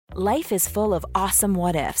Life is full of awesome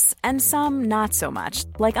what-ifs, and some not so much,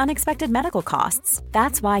 like unexpected medical costs.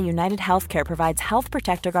 That's why United Healthcare provides Health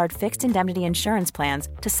Protector Guard fixed indemnity insurance plans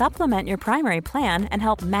to supplement your primary plan and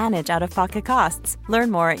help manage out-of-pocket costs.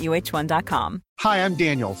 Learn more at uh1.com. Hi, I'm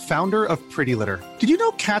Daniel, founder of Pretty Litter. Did you know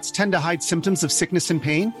cats tend to hide symptoms of sickness and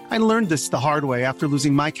pain? I learned this the hard way after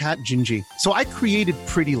losing my cat, Gingy. So I created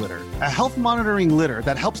Pretty Litter, a health monitoring litter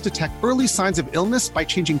that helps detect early signs of illness by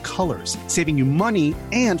changing colors, saving you money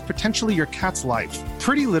and potentially your cat's life.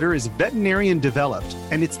 Pretty Litter is veterinarian developed,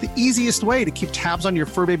 and it's the easiest way to keep tabs on your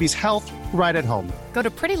fur baby's health right at home. Go to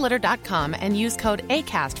prettylitter.com and use code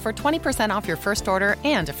ACAST for 20% off your first order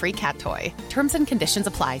and a free cat toy. Terms and conditions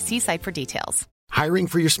apply. See site for details. Hiring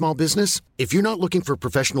for your small business? If you're not looking for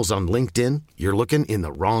professionals on LinkedIn, you're looking in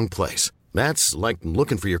the wrong place. That's like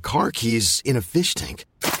looking for your car keys in a fish tank.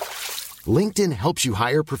 LinkedIn helps you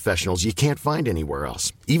hire professionals you can't find anywhere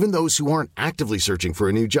else, even those who aren't actively searching for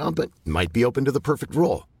a new job but might be open to the perfect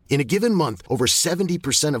role. In a given month, over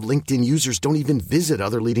 70% of LinkedIn users don't even visit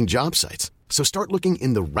other leading job sites. So start looking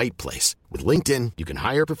in the right place. With LinkedIn, you can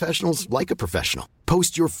hire professionals like a professional.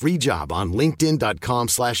 Post your free job on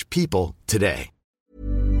linkedin.com/people today.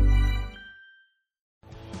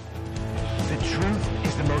 The truth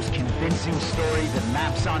is the most convincing story that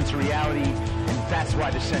maps onto reality, and that's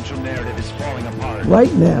why the central narrative is falling apart.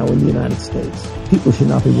 Right now in the United States, people should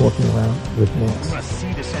not be walking around with masks. We must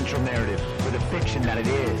see the central narrative for the fiction that it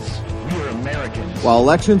is. We are Americans. While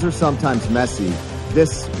elections are sometimes messy,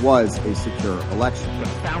 this was a secure election. The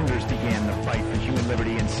founders began the fight for human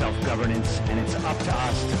liberty and self-governance, and it's up to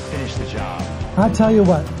us to finish the job. I'll tell you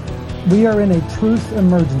what, we are in a truth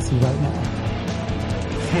emergency right now.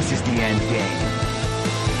 This is the end game.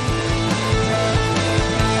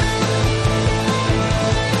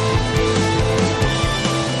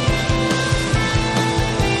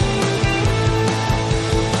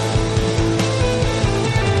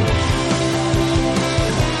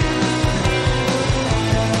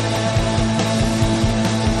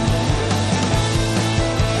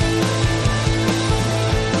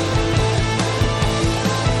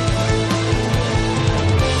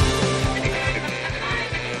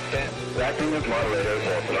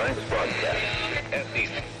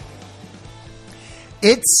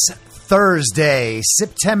 It's Thursday,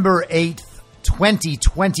 September 8th,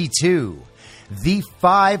 2022, the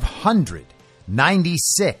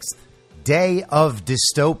 596th day of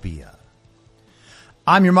dystopia.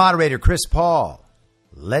 I'm your moderator, Chris Paul.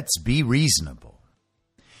 Let's be reasonable.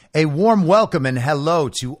 A warm welcome and hello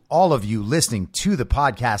to all of you listening to the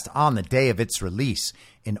podcast on the day of its release.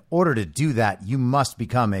 In order to do that, you must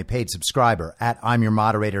become a paid subscriber at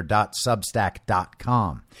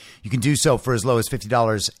imyourmoderator.substack.com. You can do so for as low as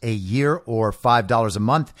 $50 a year or $5 a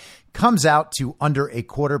month. Comes out to under a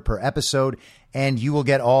quarter per episode, and you will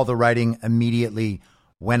get all the writing immediately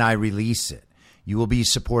when I release it. You will be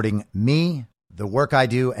supporting me, the work I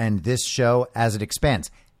do, and this show as it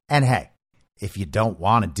expands. And hey, if you don't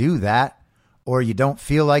want to do that, or you don't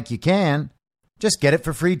feel like you can, just get it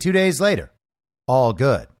for free 2 days later. All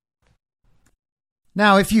good.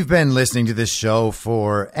 Now, if you've been listening to this show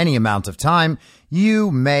for any amount of time, you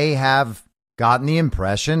may have gotten the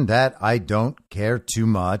impression that I don't care too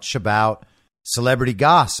much about celebrity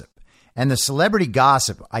gossip. And the celebrity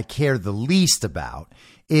gossip I care the least about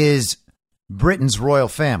is Britain's royal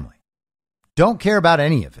family. Don't care about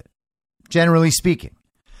any of it, generally speaking.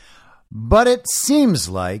 But it seems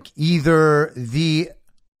like either the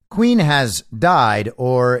Queen has died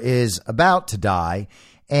or is about to die.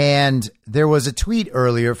 And there was a tweet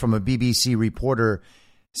earlier from a BBC reporter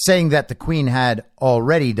saying that the Queen had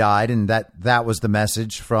already died and that was the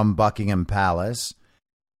message from Buckingham Palace.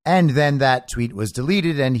 And then that tweet was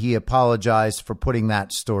deleted and he apologized for putting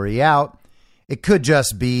that story out. It could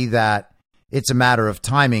just be that it's a matter of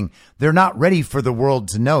timing. They're not ready for the world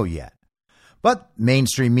to know yet. But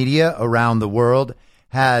mainstream media around the world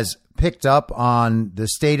has picked up on the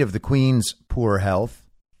state of the Queen's poor health,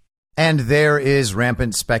 and there is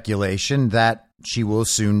rampant speculation that she will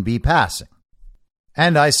soon be passing.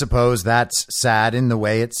 And I suppose that's sad in the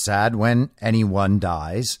way it's sad when anyone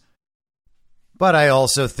dies. But I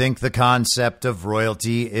also think the concept of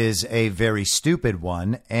royalty is a very stupid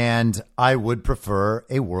one, and I would prefer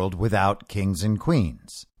a world without kings and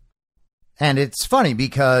queens. And it's funny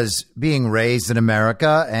because being raised in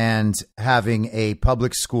America and having a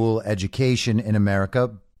public school education in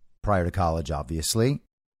America, prior to college, obviously,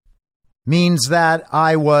 means that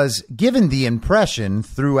I was given the impression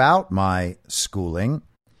throughout my schooling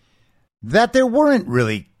that there weren't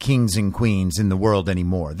really kings and queens in the world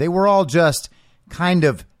anymore. They were all just kind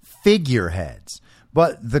of figureheads.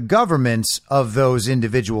 But the governments of those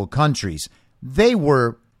individual countries, they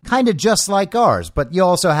were kind of just like ours. But you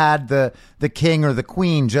also had the king or the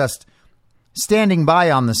queen just standing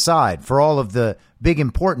by on the side for all of the big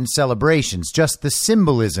important celebrations. Just the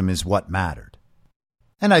symbolism is what mattered.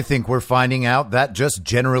 And I think we're finding out that just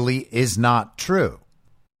generally is not true.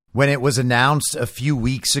 When it was announced a few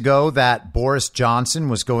weeks ago that Boris Johnson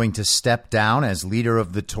was going to step down as leader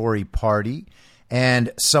of the Tory party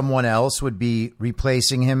and someone else would be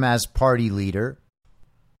replacing him as party leader,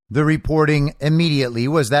 the reporting immediately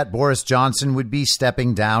was that Boris Johnson would be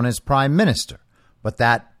stepping down as prime minister. But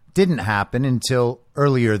that didn't happen until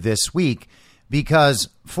earlier this week, because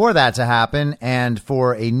for that to happen and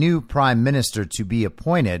for a new prime minister to be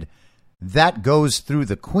appointed, that goes through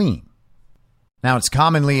the Queen. Now, it's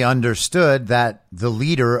commonly understood that the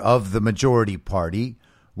leader of the majority party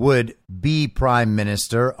would be prime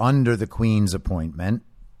minister under the Queen's appointment,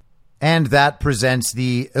 and that presents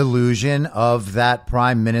the illusion of that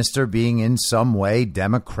prime minister being in some way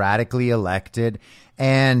democratically elected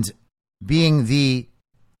and being the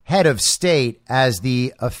head of state as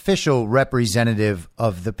the official representative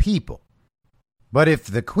of the people. But if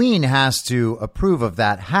the Queen has to approve of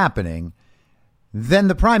that happening, then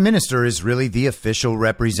the prime minister is really the official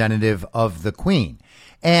representative of the Queen.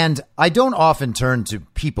 And I don't often turn to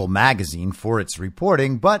People magazine for its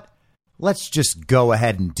reporting, but let's just go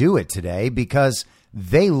ahead and do it today because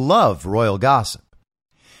they love royal gossip.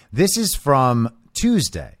 This is from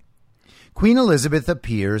Tuesday. Queen Elizabeth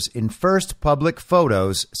appears in first public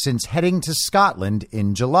photos since heading to Scotland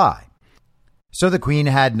in July. So the Queen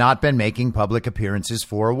had not been making public appearances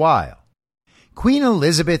for a while. Queen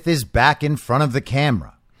Elizabeth is back in front of the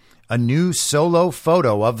camera. A new solo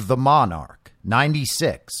photo of the monarch,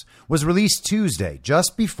 96, was released Tuesday,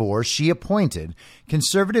 just before she appointed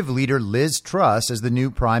Conservative leader Liz Truss as the new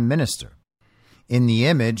prime minister. In the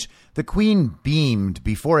image, the Queen beamed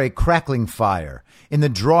before a crackling fire in the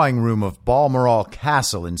drawing room of Balmoral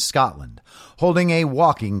Castle in Scotland, holding a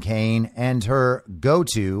walking cane and her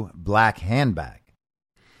go-to black handbag.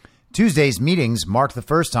 Tuesday's meetings mark the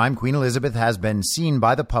first time Queen Elizabeth has been seen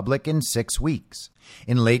by the public in 6 weeks.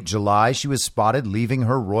 In late July, she was spotted leaving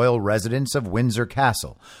her royal residence of Windsor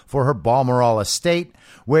Castle for her Balmoral estate,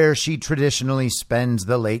 where she traditionally spends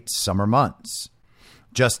the late summer months.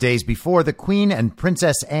 Just days before, the Queen and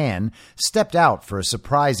Princess Anne stepped out for a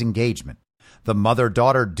surprise engagement. The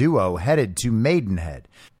mother-daughter duo headed to Maidenhead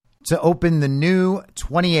to open the new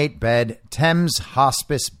 28-bed Thames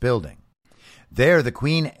Hospice building. There, the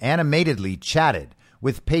Queen animatedly chatted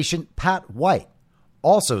with patient Pat White,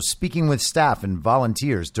 also speaking with staff and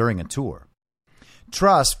volunteers during a tour.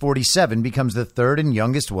 Truss, 47, becomes the third and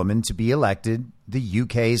youngest woman to be elected the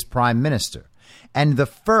UK's prime minister, and the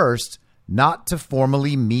first not to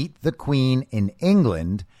formally meet the Queen in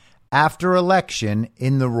England after election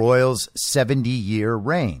in the royals' 70-year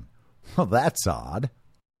reign. Well, that's odd.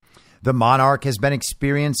 The monarch has been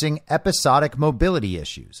experiencing episodic mobility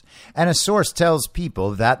issues, and a source tells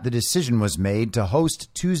People that the decision was made to host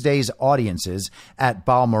Tuesday's audiences at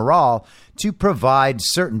Balmoral to provide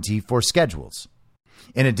certainty for schedules.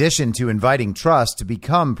 In addition to inviting Truss to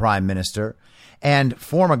become prime minister and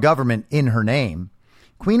form a government in her name,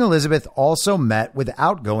 Queen Elizabeth also met with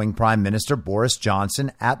outgoing Prime Minister Boris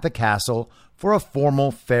Johnson at the castle for a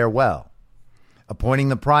formal farewell. Appointing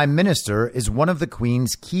the prime minister is one of the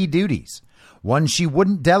Queen's key duties, one she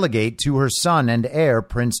wouldn't delegate to her son and heir,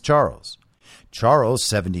 Prince Charles. Charles,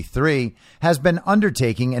 73, has been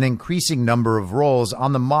undertaking an increasing number of roles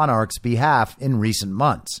on the monarch's behalf in recent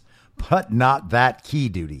months, but not that key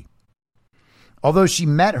duty. Although she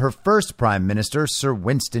met her first prime minister, Sir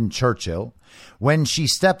Winston Churchill, when she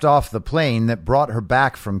stepped off the plane that brought her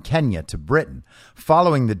back from Kenya to Britain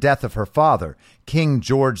following the death of her father, King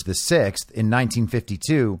George VI, in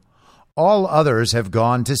 1952, all others have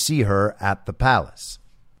gone to see her at the palace.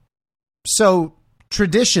 So,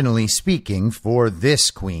 traditionally speaking, for this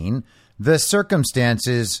Queen, the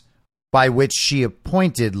circumstances by which she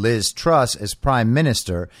appointed Liz Truss as prime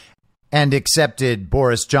minister and accepted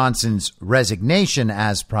Boris Johnson's resignation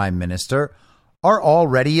as prime minister are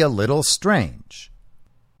already a little strange.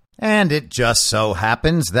 And it just so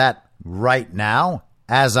happens that right now,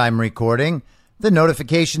 as I'm recording, the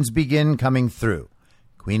notifications begin coming through.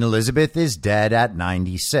 Queen Elizabeth is dead at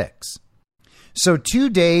 96. So 2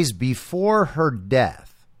 days before her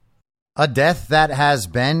death, a death that has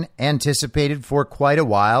been anticipated for quite a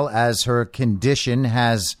while as her condition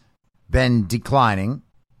has been declining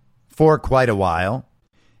for quite a while,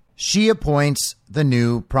 she appoints the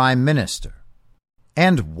new prime minister.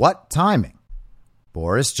 And what timing!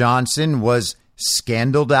 Boris Johnson was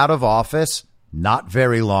scandaled out of office not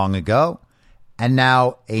very long ago, and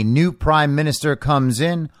now a new prime minister comes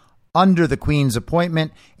in under the Queen's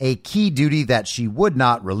appointment, a key duty that she would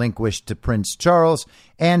not relinquish to Prince Charles,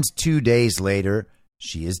 and 2 days later,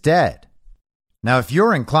 she is dead. Now, if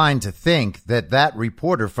you're inclined to think that that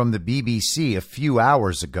reporter from the BBC a few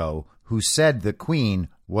hours ago who said the Queen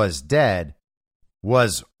was dead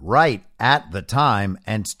was right at the time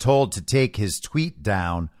and told to take his tweet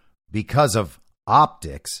down because of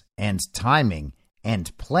optics and timing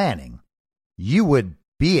and planning, you would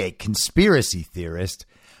be a conspiracy theorist,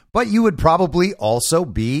 but you would probably also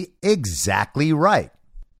be exactly right.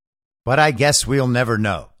 But I guess we'll never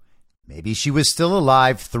know. Maybe she was still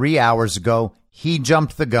alive 3 hours ago, he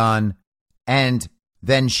jumped the gun, and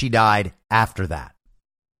then she died after that.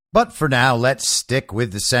 But for now, let's stick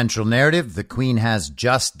with the central narrative. The Queen has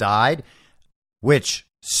just died, which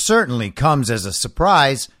certainly comes as a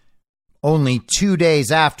surprise only 2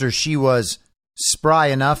 days after she was spry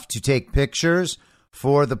enough to take pictures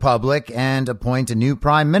for the public and appoint a new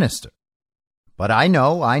prime minister. But I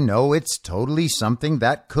know it's totally something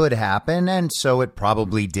that could happen, and so it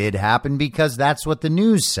probably did happen because that's what the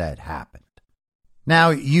news said happened. Now,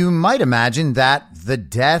 you might imagine that the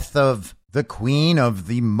death of the Queen of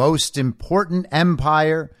the most important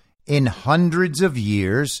empire in hundreds of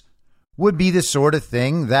years would be the sort of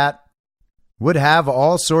thing that would have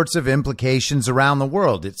all sorts of implications around the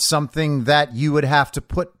world. It's something that you would have to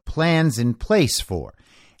put plans in place for.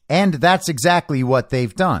 And that's exactly what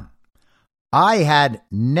they've done. I had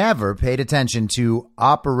never paid attention to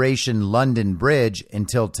Operation London Bridge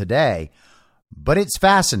until today, but it's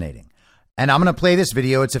fascinating. And I'm going to play this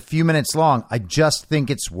video. It's a few minutes long. I just think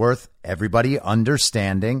it's worth everybody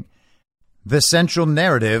understanding the central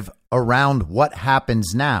narrative around what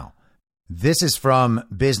happens now. This is from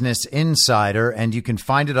Business Insider, and you can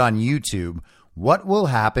find it on YouTube. What will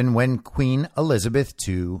happen when Queen Elizabeth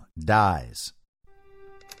II dies?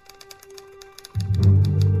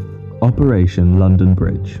 Operation London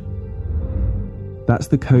Bridge. That's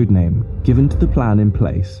the code name given to the plan in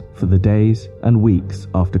place for the days and weeks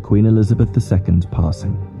after Queen Elizabeth II's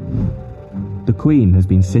passing. The Queen has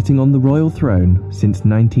been sitting on the royal throne since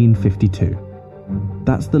 1952.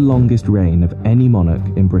 That's the longest reign of any monarch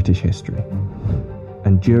in British history.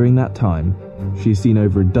 And during that time, she's seen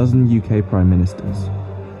over a dozen UK prime ministers,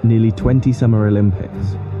 nearly 20 Summer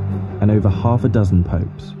Olympics, and over half a dozen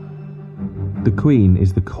popes. The Queen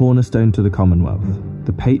is the cornerstone to the Commonwealth,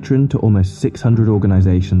 the patron to almost 600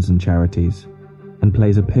 organisations and charities, and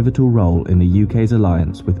plays a pivotal role in the UK's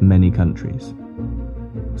alliance with many countries.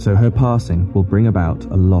 So her passing will bring about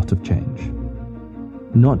a lot of change.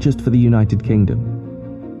 Not just for the United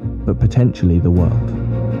Kingdom, but potentially the world.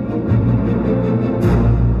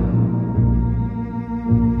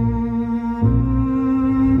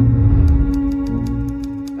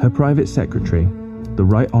 Her private secretary, the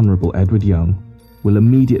Right Honourable Edward Young, will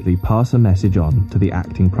immediately pass a message on to the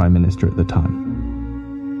acting Prime Minister at the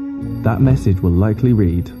time. That message will likely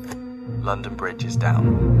read, "London Bridge is down."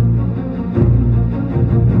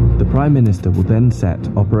 The Prime Minister will then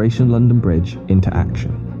set Operation London Bridge into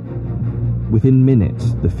action. Within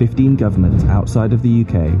minutes, the 15 governments outside of the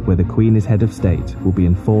UK where the Queen is head of state will be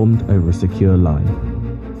informed over a secure line.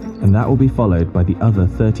 And that will be followed by the other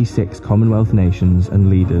 36 Commonwealth nations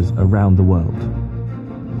and leaders around the world.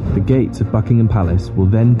 The gates of Buckingham Palace will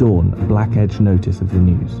then dawn a black-edge notice of the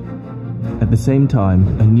news. At the same time,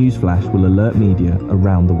 a news flash will alert media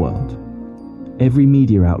around the world. Every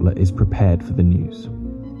media outlet is prepared for the news.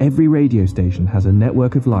 Every radio station has a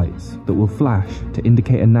network of lights that will flash to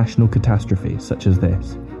indicate a national catastrophe such as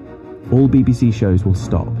this. All BBC shows will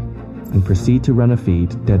stop and proceed to run a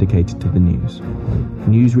feed dedicated to the news.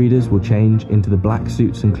 Newsreaders will change into the black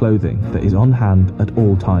suits and clothing that is on hand at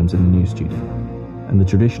all times in the news studio, and the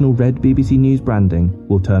traditional red BBC News branding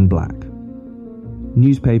will turn black.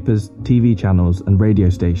 Newspapers, TV channels and radio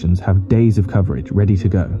stations have days of coverage ready to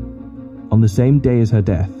go. On the same day as her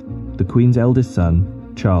death, the Queen's eldest son,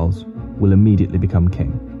 Charles, will immediately become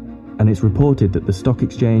king. And it's reported that the stock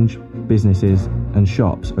exchange, businesses and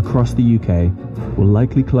shops across the UK will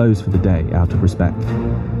likely close for the day out of respect.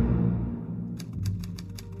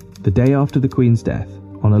 The day after the Queen's death,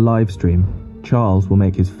 on a live stream, Charles will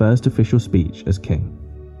make his first official speech as king.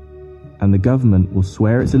 And the government will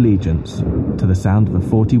swear its allegiance to the sound of a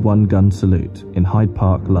 41-gun salute in Hyde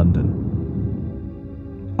Park, London.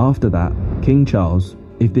 After that, King Charles,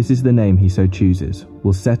 if this is the name he so chooses,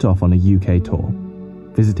 will set off on a UK tour,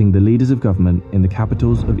 visiting the leaders of government in the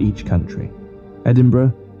capitals of each country,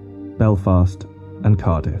 Edinburgh, Belfast and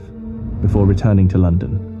Cardiff, before returning to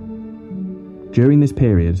London. During this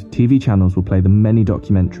period, TV channels will play the many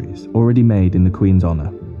documentaries already made in the Queen's honour,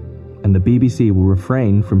 and the BBC will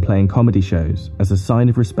refrain from playing comedy shows as a sign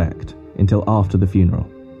of respect until after the funeral.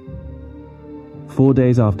 4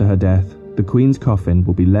 days after her death, the Queen's coffin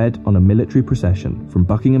will be led on a military procession from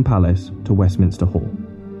Buckingham Palace to Westminster Hall.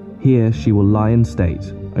 Here she will lie in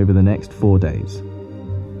state over the next 4 days,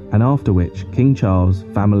 and after which King Charles,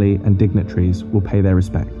 family and dignitaries will pay their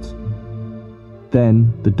respects.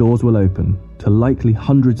 Then the doors will open to likely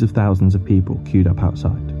hundreds of thousands of people queued up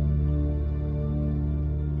outside.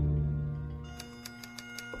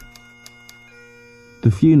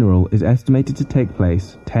 The funeral is estimated to take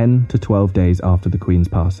place 10 to 12 days after the Queen's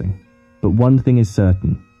passing. But one thing is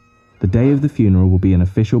certain: the day of the funeral will be an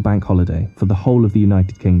official bank holiday for the whole of the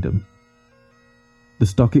United Kingdom. The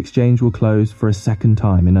stock exchange will close for a second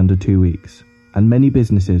time in under 2 weeks, and many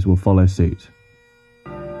businesses will follow suit.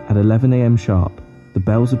 At 11 a.m. sharp, the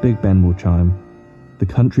bells of Big Ben will chime, the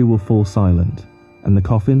country will fall silent, and the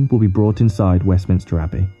coffin will be brought inside Westminster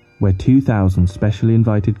Abbey, where 2,000 specially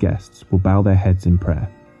invited guests will bow their heads in prayer.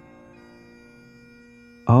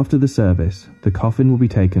 After the service, the coffin will be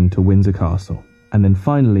taken to Windsor Castle, and then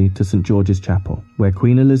finally to St George's Chapel, where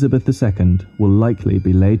Queen Elizabeth II will likely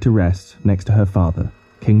be laid to rest next to her father,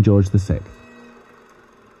 King George VI.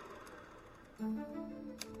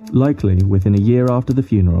 Likely within a year after the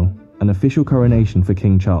funeral, an official coronation for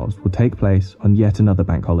King Charles will take place on yet another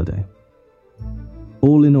bank holiday.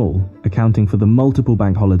 All in all, accounting for the multiple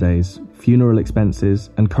bank holidays, funeral expenses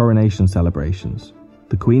and coronation celebrations,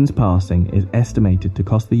 the Queen's passing is estimated to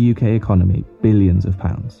cost the UK economy billions of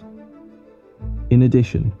pounds. In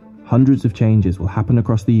addition, hundreds of changes will happen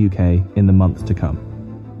across the UK in the months to come.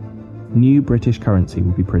 New British currency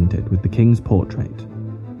will be printed with the King's portrait,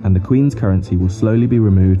 and the Queen's currency will slowly be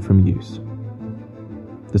removed from use.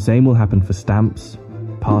 The same will happen for stamps,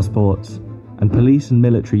 passports, and police and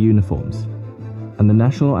military uniforms, and the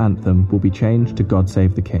national anthem will be changed to God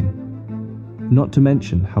Save the King. Not to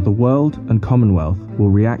mention how the world and Commonwealth will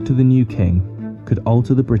react to the new king could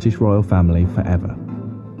alter the British royal family forever.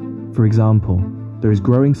 For example, there is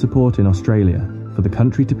growing support in Australia for the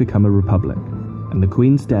country to become a republic, and the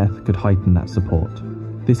Queen's death could heighten that support.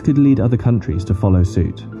 This could lead other countries to follow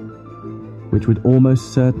suit, which would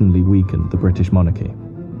almost certainly weaken the British monarchy.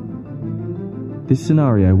 This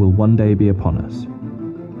scenario will one day be upon us.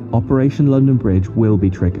 Operation London Bridge will be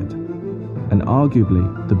triggered, and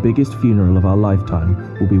arguably the biggest funeral of our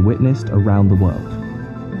lifetime will be witnessed around the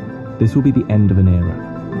world. This will be the end of an era.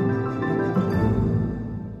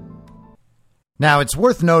 Now, it's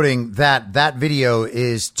worth noting that that video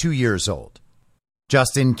is 2 years old.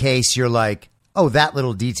 Just in case you're like, oh, that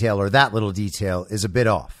little detail or that little detail is a bit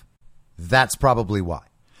off. That's probably why.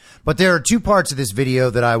 But there are two parts of this video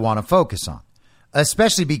that I want to focus on,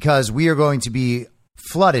 especially because we are going to be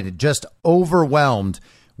flooded, just overwhelmed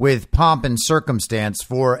with pomp and circumstance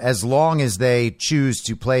for as long as they choose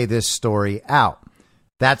to play this story out.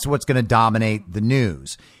 That's what's going to dominate the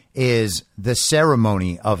news, is the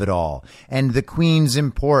ceremony of it all and the Queen's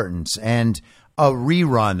importance and a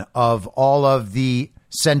rerun of all of the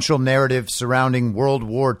central narrative surrounding World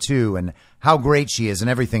War II and how great she is and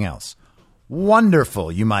everything else.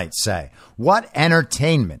 Wonderful, you might say. What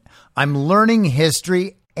entertainment. I'm learning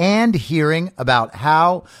history and hearing about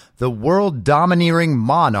how the world domineering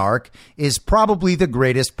monarch is probably the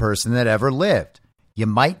greatest person that ever lived. You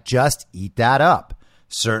might just eat that up.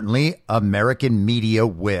 Certainly, American media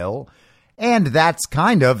will. And that's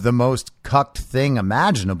kind of the most cucked thing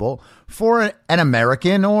imaginable for an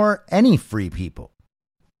American or any free people.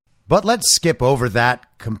 But let's skip over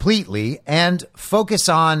that completely and focus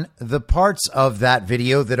on the parts of that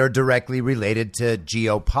video that are directly related to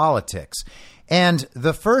geopolitics. And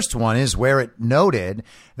the first one is where it noted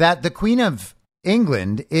that the Queen of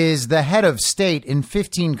England is the head of state in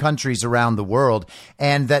 15 countries around the world,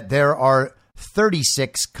 and that there are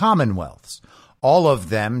 36 commonwealths, all of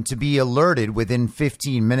them to be alerted within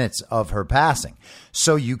 15 minutes of her passing.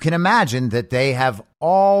 So you can imagine that they have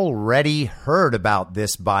already heard about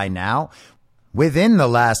this by now within the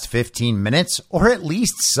last 15 minutes, or at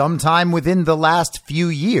least sometime within the last few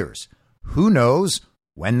years. Who knows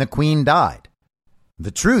when the Queen died?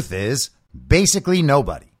 The truth is, basically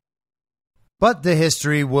nobody. But the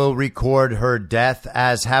history will record her death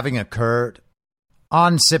as having occurred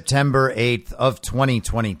on September 8th of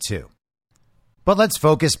 2022. But let's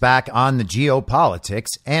focus back on the geopolitics,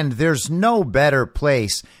 and there's no better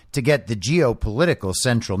place to get the geopolitical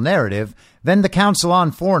central narrative than the Council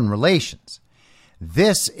on Foreign Relations.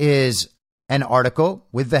 This is an article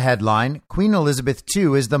with the headline, Queen Elizabeth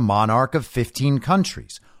II is the monarch of 15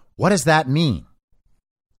 countries. What does that mean?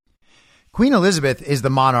 Queen Elizabeth is the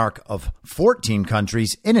monarch of 14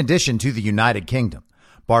 countries in addition to the United Kingdom.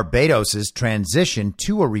 Barbados's transition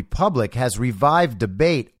to a republic has revived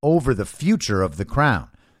debate over the future of the crown.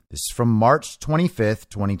 This is from March 25th,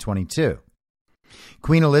 2022.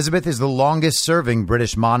 Queen Elizabeth is the longest-serving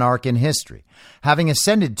British monarch in history, having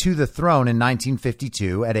ascended to the throne in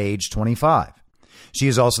 1952 at age 25. She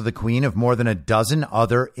is also the queen of more than a dozen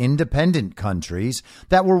other independent countries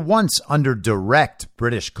that were once under direct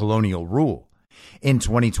British colonial rule. In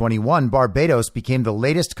 2021, Barbados became the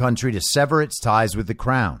latest country to sever its ties with the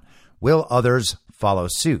crown. Will others follow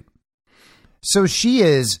suit? So she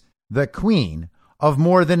is the queen of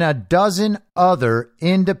more than a dozen other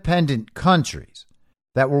independent countries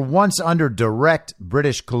that were once under direct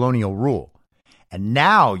British colonial rule. And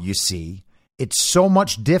now, you see, it's so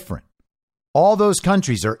much different. All those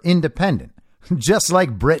countries are independent, just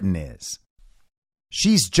like Britain is.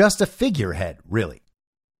 She's just a figurehead, really.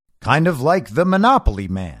 Kind of like the Monopoly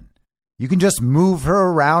man. You can just move her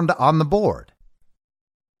around on the board.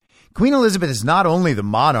 Queen Elizabeth is not only the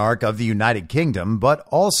monarch of the United Kingdom, but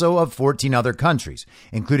also of 14 other countries,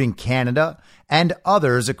 including Canada and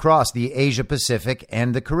others across the Asia-Pacific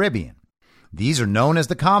and the Caribbean. These are known as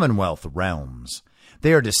the Commonwealth realms.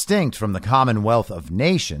 They are distinct from the Commonwealth of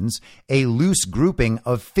Nations, a loose grouping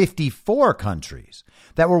of 54 countries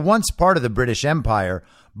that were once part of the British Empire,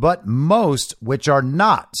 but most which are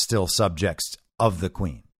not still subjects of the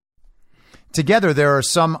Queen. Together, there are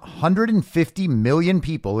some 150 million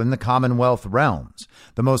people in the Commonwealth realms,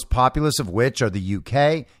 the most populous of which are the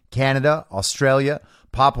UK, Canada, Australia,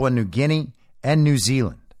 Papua New Guinea, and New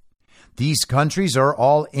Zealand. These countries are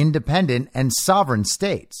all independent and sovereign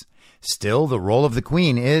states. Still, the role of the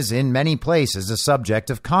Queen is in many places a subject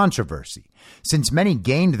of controversy, since many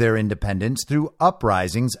gained their independence through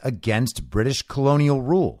uprisings against British colonial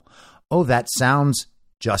rule. Oh, that sounds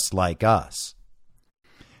just like us.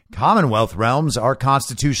 Commonwealth realms are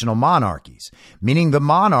constitutional monarchies, meaning the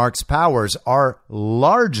monarch's powers are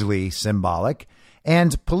largely symbolic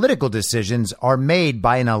and political decisions are made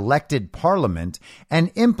by an elected parliament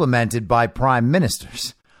and implemented by prime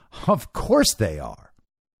ministers. Of course they are.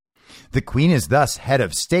 The Queen is thus head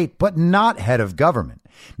of state, but not head of government,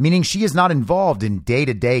 meaning she is not involved in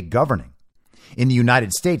day-to-day governing. In the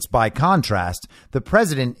United States, by contrast, the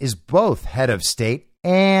president is both head of state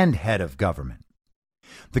and head of government.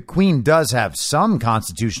 The Queen does have some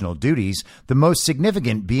constitutional duties, the most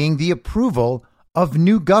significant being the approval of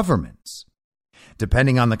new governments.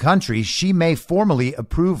 Depending on the country, she may formally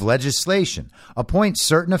approve legislation, appoint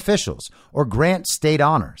certain officials, or grant state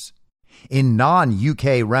honors. In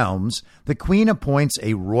non-UK realms, the Queen appoints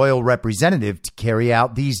a royal representative to carry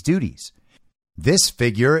out these duties. This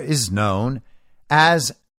figure is known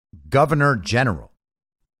as Governor General.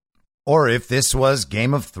 Or if this was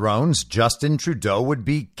Game of Thrones, Justin Trudeau would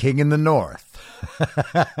be King in the North.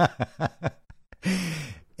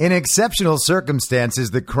 In exceptional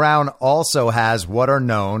circumstances, the Crown also has what are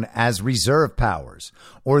known as reserve powers,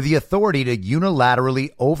 or the authority to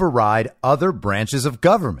unilaterally override other branches of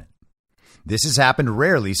government. This has happened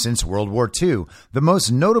rarely since World War II, the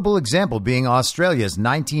most notable example being Australia's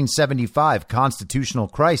 1975 constitutional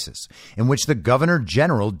crisis, in which the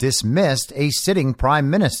Governor-General dismissed a sitting Prime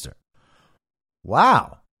Minister.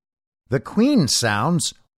 Wow, the Queen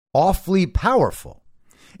sounds awfully powerful.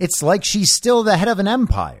 It's like she's still the head of an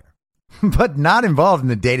empire, but not involved in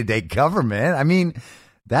the day-to-day government. I mean,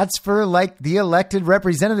 that's for like the elected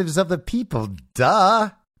representatives of the people, duh.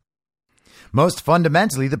 Most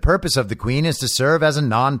fundamentally, the purpose of the Queen is to serve as a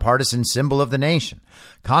nonpartisan symbol of the nation,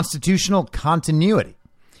 constitutional continuity,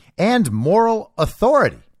 and moral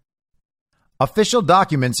authority. Official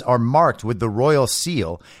documents are marked with the royal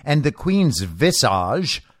seal and the Queen's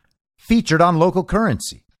visage featured on local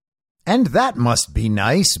currency. And that must be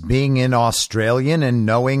nice, being an Australian and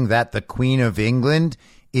knowing that the Queen of England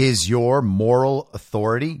is your moral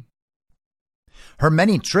authority. Her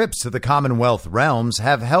many trips to the Commonwealth realms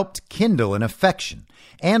have helped kindle an affection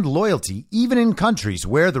and loyalty even in countries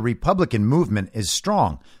where the Republican movement is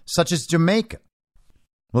strong, such as Jamaica.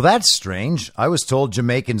 Well, that's strange. I was told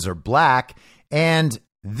Jamaicans are black, and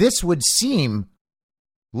this would seem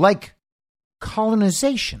like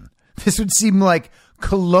colonization. This would seem like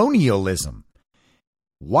colonialism.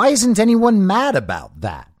 Why isn't anyone mad about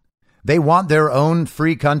that? They want their own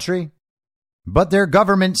free country, but their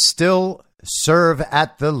government still serve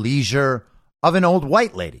at the leisure of an old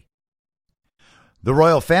white lady. The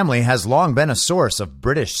royal family has long been a source of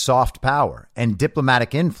British soft power and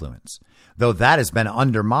diplomatic influence, though that has been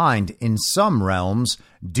undermined in some realms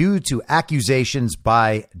due to accusations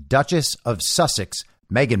by Duchess of Sussex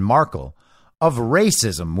Meghan Markle of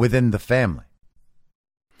racism within the family.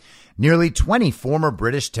 Nearly 20 former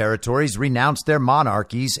British territories renounced their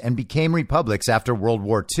monarchies and became republics after World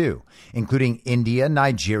War II, including India,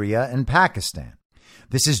 Nigeria, and Pakistan.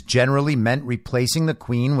 This is generally meant replacing the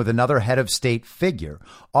Queen with another head of state figure,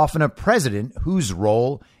 often a president whose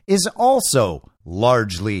role is also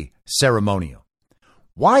largely ceremonial.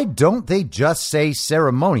 Why don't they just say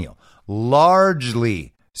ceremonial?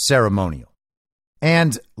 Largely ceremonial.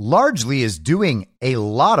 And largely is doing a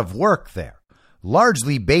lot of work there.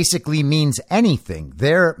 Largely basically means anything.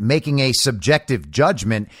 They're making a subjective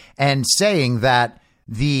judgment and saying that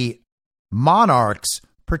the monarch's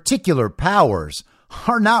particular powers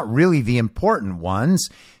are not really the important ones.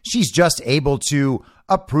 She's just able to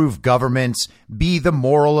approve governments, be the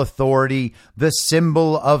moral authority, the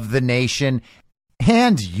symbol of the nation,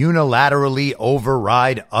 and unilaterally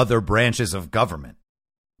override other branches of government.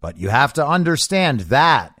 But you have to understand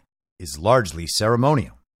that is largely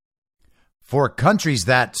ceremonial. For countries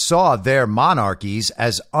that saw their monarchies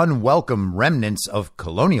as unwelcome remnants of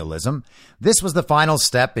colonialism, this was the final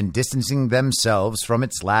step in distancing themselves from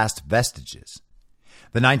its last vestiges.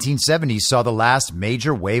 The 1970s saw the last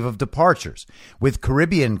major wave of departures, with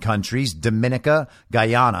Caribbean countries Dominica,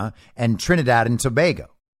 Guyana, and Trinidad and Tobago.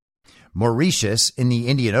 Mauritius in the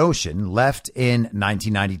Indian Ocean left in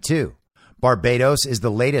 1992. Barbados is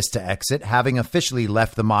the latest to exit, having officially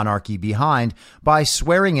left the monarchy behind by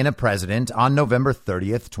swearing in a president on November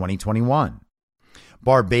 30th, 2021.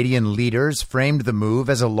 Barbadian leaders framed the move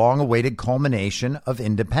as a long-awaited culmination of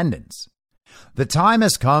independence. The time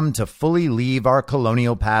has come to fully leave our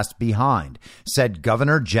colonial past behind, said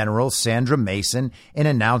Governor General Sandra Mason in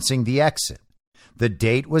announcing the exit. The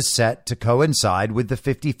date was set to coincide with the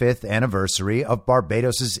 55th anniversary of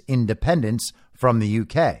Barbados's independence from the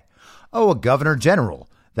UK. Oh, a governor general.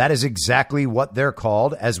 That is exactly what they're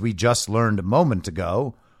called, as we just learned a moment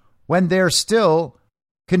ago, when they're still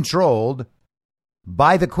controlled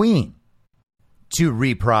by the Queen. To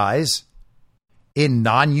reprise, in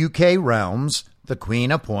non-UK realms, the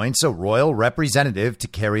Queen appoints a royal representative to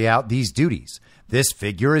carry out these duties. This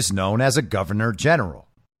figure is known as a governor general.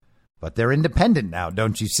 But they're independent now,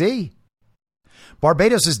 don't you see?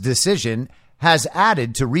 Barbados's decision has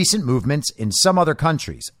added to recent movements in some other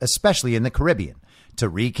countries, especially in the Caribbean, to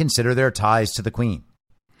reconsider their ties to the Queen.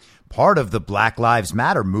 Part of the Black Lives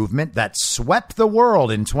Matter movement that swept the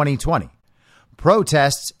world in 2020.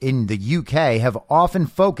 Protests in the UK have often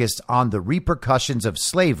focused on the repercussions of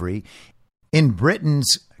slavery in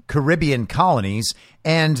Britain's Caribbean colonies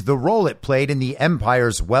and the role it played in the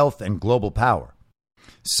empire's wealth and global power.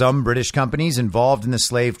 Some British companies involved in the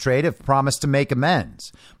slave trade have promised to make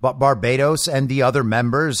amends, but Barbados and the other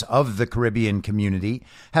members of the Caribbean community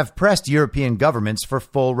have pressed European governments for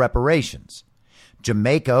full reparations.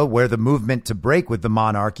 Jamaica, where the movement to break with the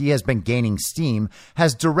monarchy has been gaining steam,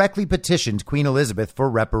 has directly petitioned Queen Elizabeth for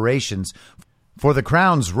reparations for the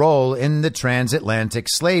Crown's role in the transatlantic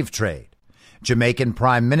slave trade. Jamaican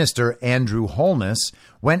Prime Minister Andrew Holness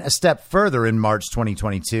went a step further in March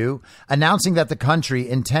 2022, announcing that the country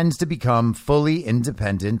intends to become fully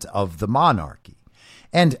independent of the monarchy.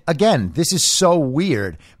 And again, this is so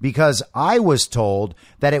weird because I was told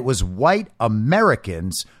that it was white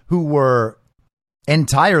Americans who were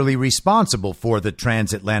entirely responsible for the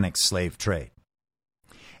transatlantic slave trade.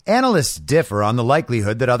 Analysts differ on the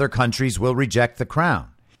likelihood that other countries will reject the crown.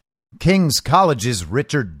 King's College's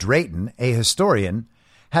Richard Drayton, a historian,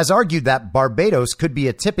 has argued that Barbados could be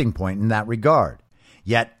a tipping point in that regard.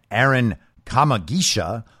 Yet Aaron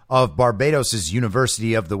Kamagisha of Barbados's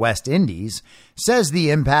University of the West Indies says the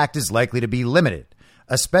impact is likely to be limited,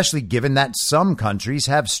 especially given that some countries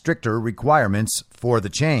have stricter requirements for the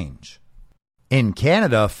change. In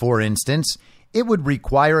Canada, for instance, it would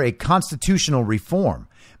require a constitutional reform,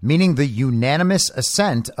 meaning the unanimous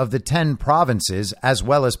assent of the 10 provinces as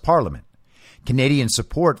well as Parliament. Canadian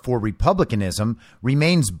support for republicanism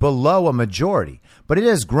remains below a majority, but it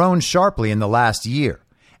has grown sharply in the last year.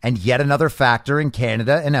 And yet another factor in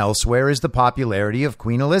Canada and elsewhere is the popularity of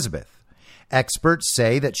Queen Elizabeth. Experts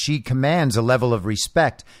say that she commands a level of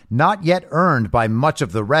respect not yet earned by much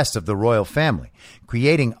of the rest of the royal family,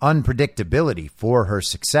 creating unpredictability for her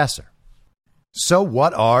successor. So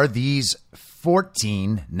what are these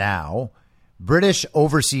 14 now British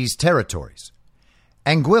overseas territories?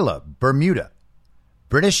 Anguilla, Bermuda,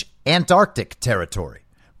 British Antarctic Territory,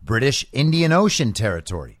 British Indian Ocean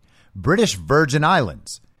Territory, British Virgin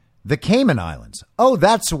Islands, the Cayman Islands. Oh,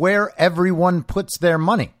 that's where everyone puts their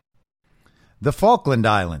money. The Falkland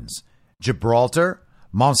Islands, Gibraltar,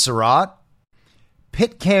 Montserrat,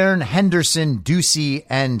 Pitcairn, Henderson, Ducie,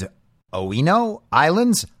 and Oino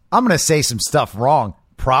Islands. I'm going to say some stuff wrong,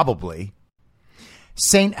 probably.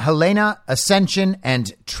 Saint Helena, Ascension,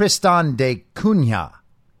 and Tristan de Cunha.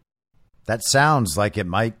 That sounds like it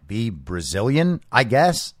might be Brazilian, I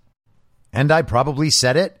guess. And I probably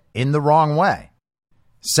said it in the wrong way.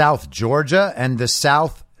 South Georgia and the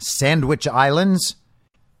South Sandwich Islands.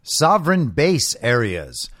 Sovereign base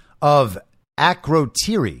areas of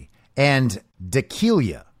Akrotiri and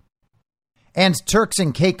Dhekelia. And Turks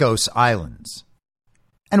and Caicos Islands.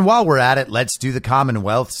 And while we're at it, let's do the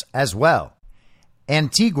Commonwealths as well.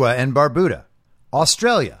 Antigua and Barbuda,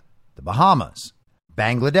 Australia, the Bahamas,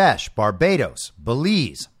 Bangladesh, Barbados,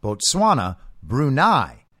 Belize, Botswana,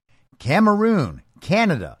 Brunei, Cameroon,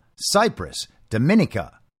 Canada, Cyprus,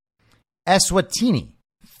 Dominica, Eswatini,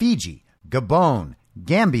 Fiji, Gabon,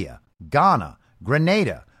 Gambia, Ghana,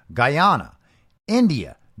 Grenada, Guyana,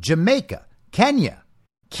 India, Jamaica, Kenya,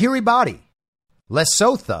 Kiribati,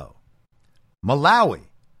 Lesotho, Malawi,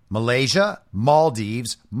 Malaysia,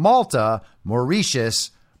 Maldives, Malta,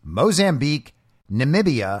 Mauritius, Mozambique,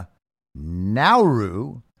 Namibia,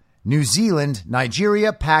 Nauru, New Zealand,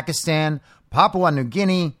 Nigeria, Pakistan, Papua New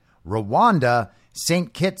Guinea, Rwanda,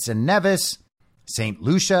 St. Kitts and Nevis, St.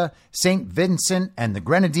 Lucia, St. Vincent and the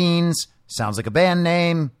Grenadines, sounds like a band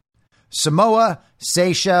name, Samoa,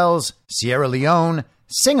 Seychelles, Sierra Leone,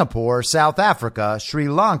 Singapore, South Africa, Sri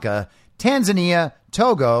Lanka, Tanzania,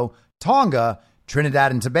 Togo, Tonga,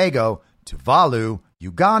 Trinidad and Tobago, Tuvalu,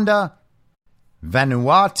 Uganda,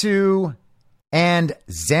 Vanuatu, and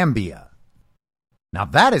Zambia. Now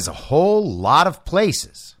that is a whole lot of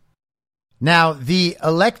places. Now, the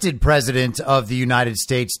elected president of the United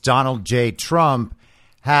States, Donald J. Trump,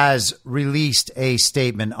 has released a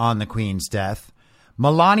statement on the Queen's death.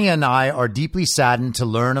 Melania and I are deeply saddened to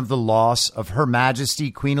learn of the loss of Her Majesty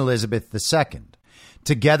Queen Elizabeth II.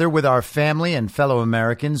 Together with our family and fellow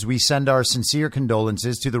Americans, we send our sincere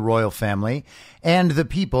condolences to the royal family and the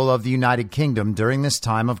people of the United Kingdom during this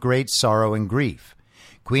time of great sorrow and grief.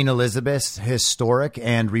 Queen Elizabeth's historic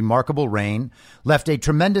and remarkable reign left a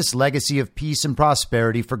tremendous legacy of peace and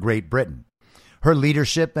prosperity for Great Britain. Her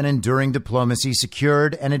leadership and enduring diplomacy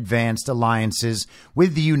secured and advanced alliances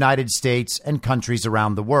with the United States and countries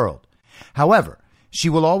around the world. However, she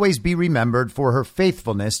will always be remembered for her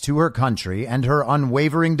faithfulness to her country and her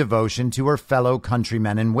unwavering devotion to her fellow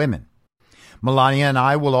countrymen and women. Melania and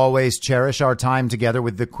I will always cherish our time together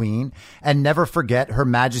with the Queen and never forget Her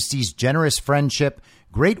Majesty's generous friendship,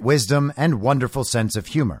 great wisdom, and wonderful sense of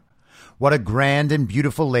humor. What a grand and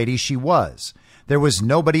beautiful lady she was. There was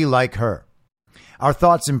nobody like her. Our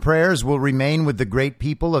thoughts and prayers will remain with the great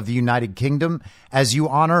people of the United Kingdom as you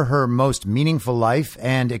honor her most meaningful life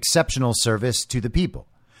and exceptional service to the people.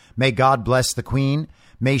 May God bless the Queen.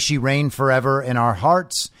 May she reign forever in our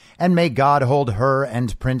hearts, and may God hold her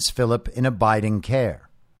and Prince Philip in abiding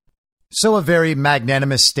care. So a very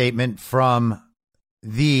magnanimous statement from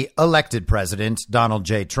the elected president, Donald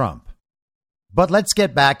J. Trump. But let's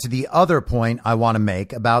get back to the other point I want to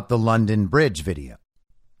make about the London Bridge video.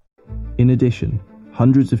 In addition,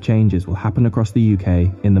 hundreds of changes will happen across the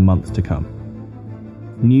UK in the months to come.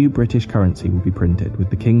 New British currency will be printed with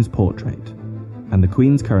the King's portrait, and the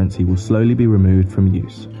Queen's currency will slowly be removed from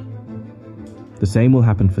use. The same will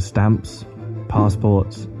happen for stamps,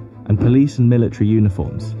 passports, and police and military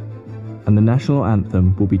uniforms, and the national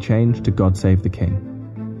anthem will be changed to God Save the King.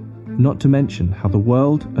 Not to mention how the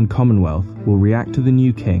world and Commonwealth will react to the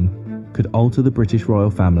new king could alter the British royal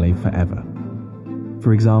family forever.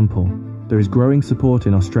 For example, there is growing support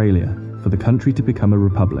in Australia for the country to become a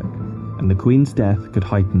republic, and the Queen's death could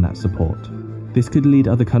heighten that support. This could lead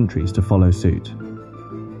other countries to follow suit,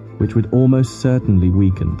 which would almost certainly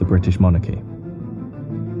weaken the British monarchy.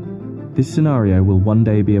 This scenario will one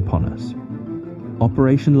day be upon us.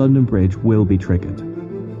 Operation London Bridge will be triggered,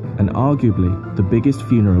 and arguably the biggest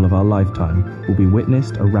funeral of our lifetime will be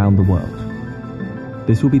witnessed around the world.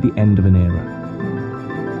 This will be the end of an era.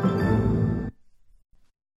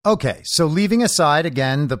 Okay, so leaving aside,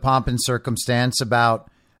 again, the pomp and circumstance about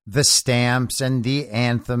the stamps and the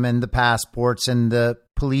anthem and the passports and the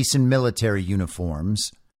police and military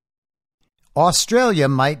uniforms, Australia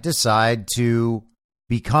might decide to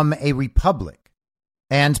become a republic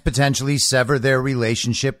and potentially sever their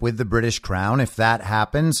relationship with the British Crown. If that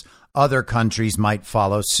happens, other countries might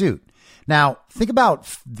follow suit. Now, think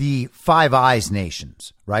about the Five Eyes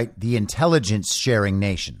nations, right? The intelligence sharing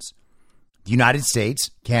nations. The United States,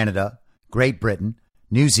 Canada, Great Britain,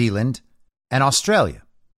 New Zealand, and Australia.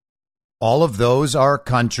 All of those are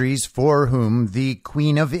countries for whom the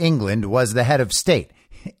Queen of England was the head of state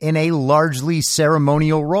in a largely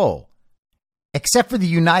ceremonial role. Except for the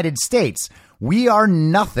United States, we are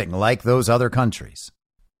nothing like those other countries.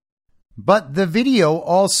 But the video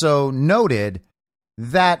also noted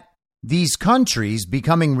that these countries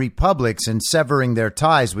becoming republics and severing their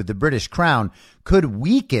ties with the British crown could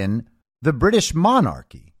weaken the British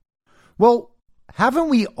monarchy. Well, haven't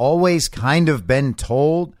we always kind of been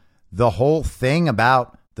told the whole thing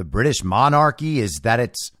about the British monarchy is that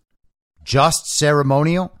it's just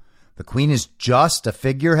ceremonial? The Queen is just a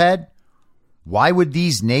figurehead? Why would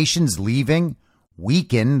these nations leaving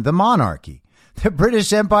weaken the monarchy? The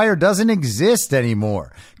British Empire doesn't exist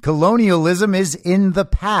anymore. Colonialism is in the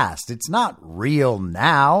past. It's not real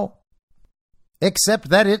now. Except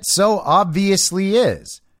that it so obviously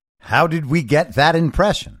is. How did we get that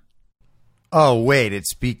impression? Oh, wait,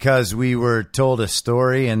 it's because we were told a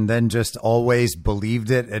story and then just always believed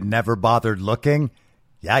it and never bothered looking?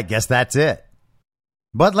 Yeah, I guess that's it.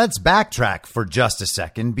 But let's backtrack for just a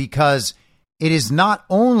second, because it is not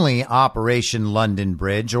only Operation London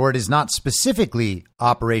Bridge, or it is not specifically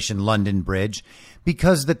Operation London Bridge,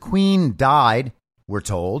 because the Queen died, we're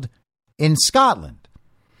told, in Scotland,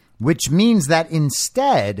 which means that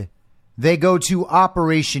instead they go to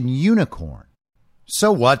Operation Unicorn.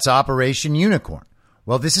 So what's Operation Unicorn?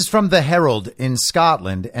 Well, this is from the Herald in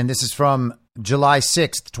Scotland, and this is from July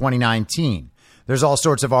 6th, 2019. There's all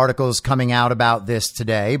sorts of articles coming out about this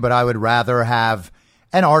today, but I would rather have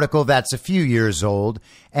an article that's a few years old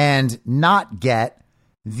and not get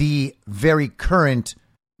the very current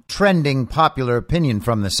trending popular opinion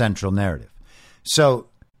from the central narrative. So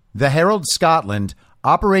the Herald Scotland,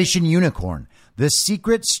 Operation Unicorn, the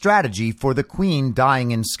secret strategy for the Queen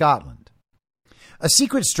dying in Scotland. A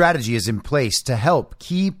secret strategy is in place to help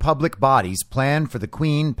key public bodies plan for the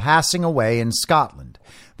Queen passing away in Scotland,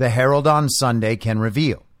 the Herald on Sunday can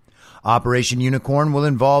reveal. Operation Unicorn will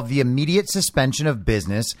involve the immediate suspension of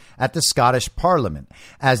business at the Scottish Parliament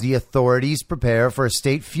as the authorities prepare for a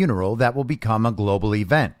state funeral that will become a global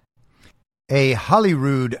event. A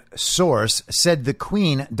Holyrood source said the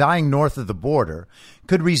Queen dying north of the border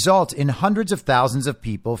could result in hundreds of thousands of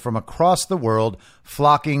people from across the world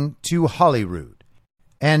flocking to Holyrood.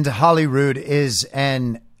 And Holyrood is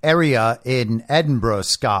an area in Edinburgh,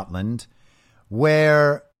 Scotland,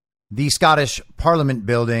 where the Scottish Parliament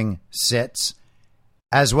building sits,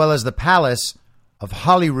 as well as the palace of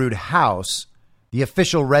Holyrood House, the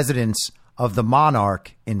official residence of the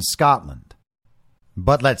monarch in Scotland.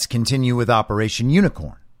 But let's continue with Operation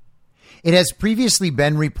Unicorn. It has previously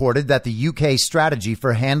been reported that the UK strategy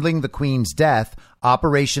for handling the Queen's death,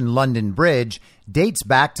 Operation London Bridge, dates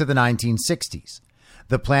back to the 1960s.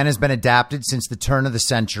 The plan has been adapted since the turn of the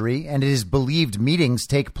century, and it is believed meetings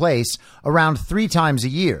take place around 3 times a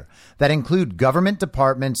year that include government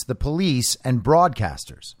departments, the police, and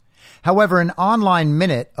broadcasters. However, an online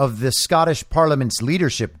minute of the Scottish Parliament's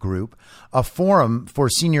leadership group, a forum for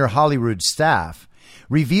senior Holyrood staff,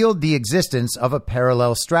 revealed the existence of a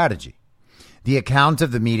parallel strategy. The account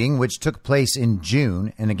of the meeting, which took place in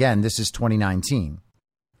June, and again, this is 2019,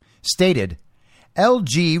 stated,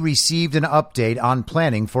 LG received an update on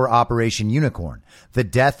planning for Operation Unicorn, the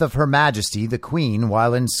death of Her Majesty the Queen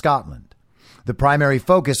while in Scotland. The primary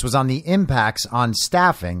focus was on the impacts on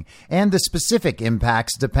staffing and the specific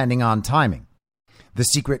impacts depending on timing. The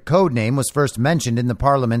secret code name was first mentioned in the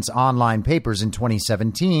Parliament's online papers in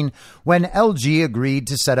 2017 when LG agreed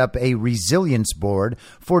to set up a resilience board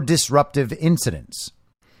for disruptive incidents.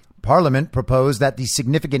 Parliament proposed that the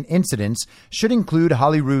significant incidents should include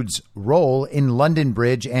Holyrood's role in London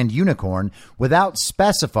Bridge and Unicorn without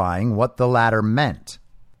specifying what the latter meant.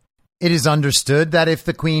 It is understood that if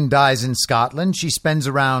the Queen dies in Scotland, she spends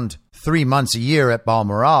around 3 months a year at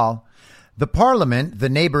Balmoral. The Parliament, the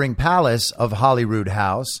neighbouring palace of Holyrood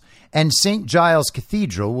House, and St. Giles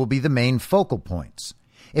Cathedral will be the main focal points.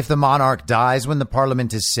 If the monarch dies when the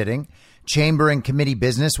Parliament is sitting, chamber and committee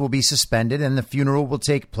business will be suspended and the funeral will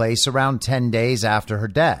take place around 10 days after her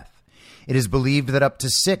death. It is believed that up to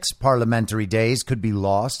 6 parliamentary days could be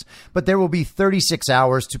lost, but there will be 36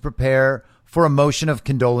 hours to prepare for a motion of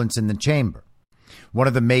condolence in the chamber. One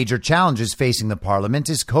of the major challenges facing the Parliament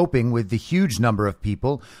is coping with the huge number of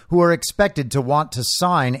people who are expected to want to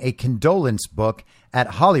sign a condolence book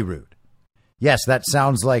at Holyrood. Yes, that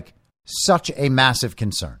sounds like such a massive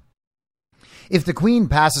concern. If the Queen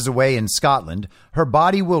passes away in Scotland, her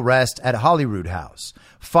body will rest at Holyrood House,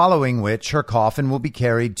 following which her coffin will be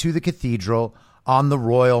carried to the cathedral on the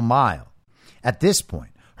Royal Mile. At this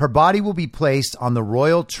point, her body will be placed on the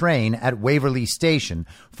Royal Train at Waverley Station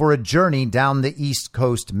for a journey down the East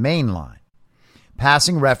Coast Main Line.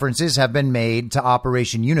 Passing references have been made to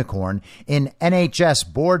Operation Unicorn in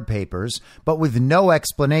NHS board papers, but with no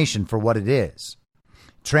explanation for what it is.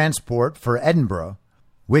 Transport for Edinburgh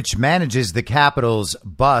which manages the capital's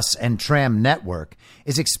bus and tram network,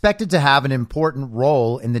 is expected to have an important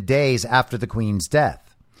role in the days after the Queen's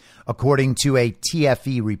death. According to a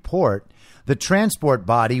TFE report, the transport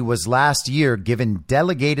body was last year given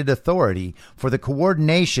delegated authority for the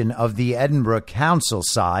coordination of the Edinburgh Council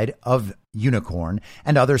side of Unicorn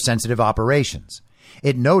and other sensitive operations.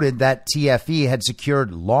 It noted that TFE had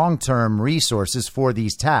secured long-term resources for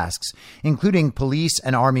these tasks, including police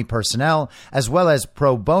and army personnel, as well as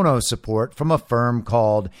pro bono support from a firm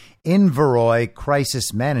called Inveroy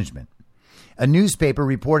Crisis Management. A newspaper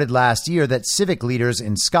reported last year that civic leaders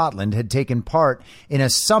in Scotland had taken part in a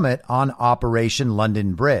summit on Operation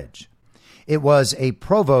London Bridge. It was a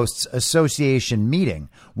Provosts Association meeting.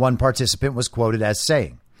 One participant was quoted as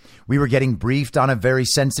saying, "We were getting briefed on a very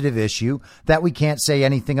sensitive issue that we can't say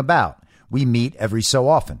anything about. We meet every so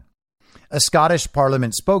often." A Scottish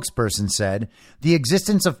Parliament spokesperson said, "The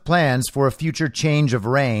existence of plans for a future change of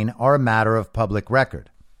reign are a matter of public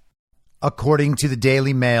record." According to the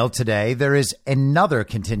Daily Mail today, there is another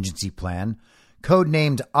contingency plan,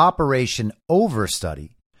 codenamed Operation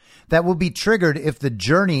Overstudy, that will be triggered if the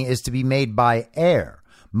journey is to be made by air,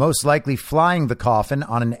 most likely flying the coffin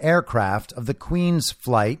on an aircraft of the Queen's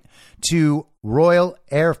flight to Royal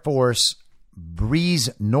Air Force Breeze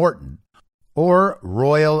Norton or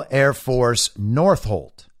Royal Air Force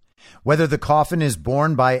Northolt. Whether the coffin is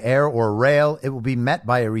borne by air or rail, it will be met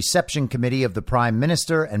by a reception committee of the Prime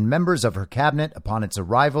Minister and members of her cabinet upon its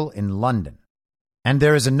arrival in London. And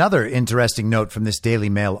there is another interesting note from this Daily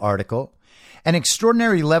Mail article. An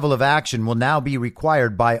extraordinary level of action will now be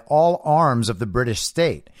required by all arms of the British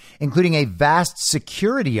state, including a vast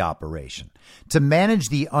security operation, to manage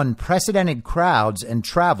the unprecedented crowds and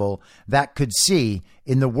travel that could see,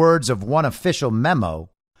 in the words of one official memo,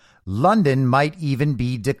 London might even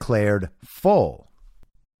be declared full.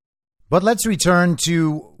 But let's return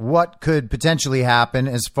to what could potentially happen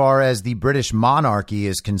as far as the British monarchy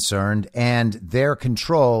is concerned and their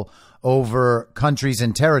control over countries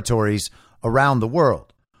and territories around the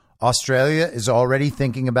world. Australia is already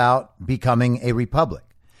thinking about becoming a republic.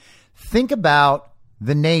 Think about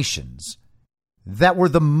the nations that were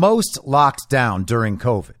the most locked down during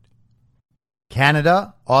COVID.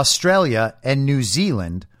 Canada, Australia, and New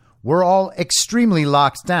Zealand were all extremely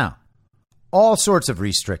locked down. All sorts of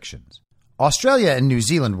restrictions. Australia and New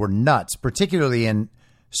Zealand were nuts, particularly in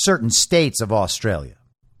certain states of Australia.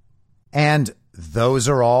 And those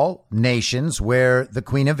are all nations where the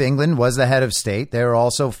Queen of England was the head of state. There are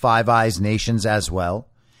also Five Eyes nations as well.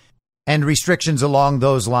 And restrictions along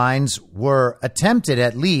those lines were attempted,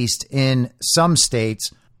 at least in some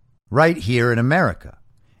states right here in America.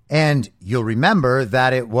 And you'll remember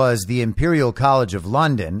that it was the Imperial College of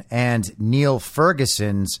London and Neil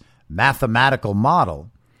Ferguson's mathematical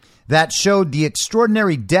model that showed the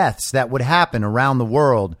extraordinary deaths that would happen around the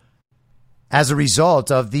world as a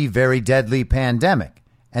result of the very deadly pandemic.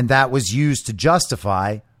 And that was used to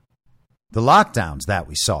justify the lockdowns that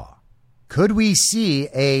we saw. Could we see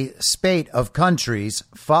a spate of countries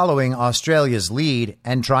following Australia's lead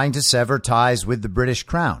and trying to sever ties with the British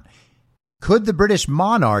Crown? Could the British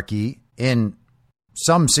monarchy, in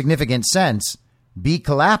some significant sense, be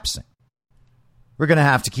collapsing? We're going to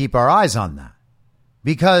have to keep our eyes on that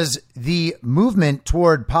because the movement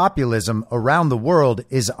toward populism around the world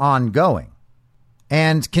is ongoing.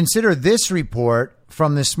 And consider this report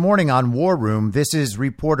from this morning on War Room. This is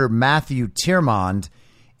reporter Matthew Tiermond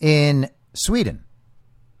in Sweden.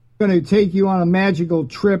 I'm going to take you on a magical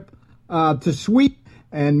trip to Sweden.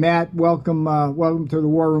 And Matt, welcome to the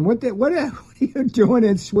War Room. What are you doing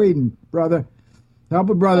in Sweden, brother? Help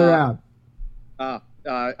a brother out.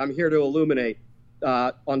 I'm here to illuminate.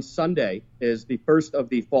 On Sunday is the first of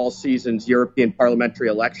the fall season's European parliamentary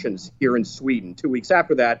elections here in Sweden. 2 weeks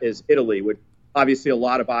after that is Italy, which obviously a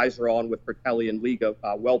lot of eyes are on, with Fratelli and Lega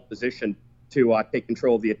well positioned to take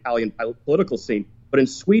control of the Italian political scene. But in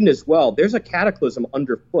Sweden as well, there's a cataclysm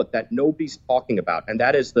underfoot that nobody's talking about, and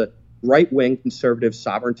that is the right-wing conservative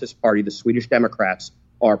sovereigntist party, the Swedish Democrats,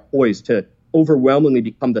 are poised to overwhelmingly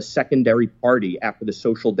become the secondary party after the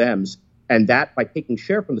Social Dems. And that, by taking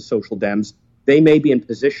share from the Social Dems, they may be in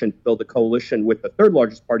position to build a coalition with the third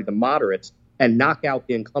largest party, the moderates, and knock out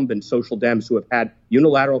the incumbent Social Dems, who have had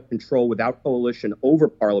unilateral control without coalition over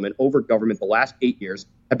parliament, over government the last 8 years,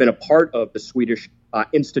 have been a part of the Swedish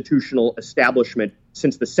institutional establishment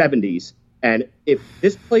since the 70s. And if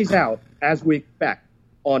this plays out as we expect,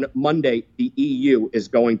 on Monday, the EU is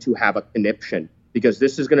going to have a conniption, because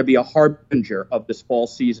this is going to be a harbinger of this fall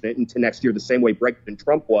season into next year, the same way Brexit and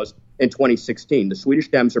Trump was in 2016. The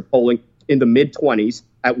Swedish Dems are polling in the mid-20s.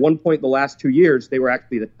 At one point in the last 2 years, they were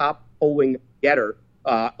actually the top polling getter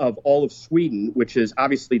of all of Sweden, which is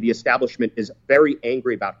obviously the establishment is very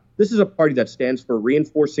angry about. This is a party that stands for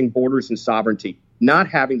reinforcing borders and sovereignty, not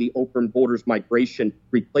having the open borders migration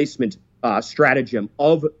replacement stratagem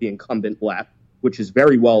of the incumbent left, which is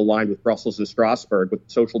very well aligned with Brussels and Strasbourg with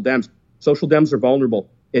Social Dems. Social Dems are vulnerable.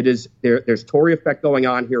 There's Tory effect going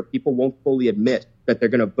on here. People won't fully admit that they're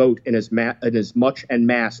going to vote in as much en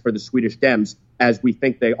masse for the Swedish Dems as we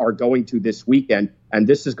think they are going to this weekend. And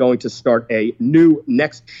this is going to start a new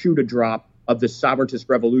next shoe to drop of the sovereigntist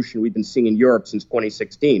revolution we've been seeing in Europe since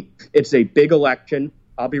 2016. It's a big election.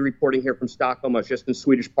 I'll be reporting here from Stockholm. I was just in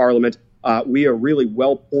Swedish Parliament. We are really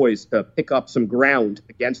well poised to pick up some ground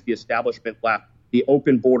against the establishment left, the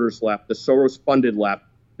open borders left, the Soros-funded left.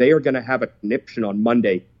 They are going to have a conniption on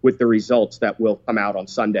Monday with the results that will come out on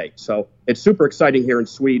Sunday. So it's super exciting here in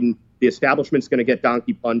Sweden. The establishment's going to get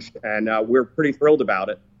donkey punched, and we're pretty thrilled about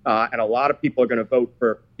it. And a lot of people are going to vote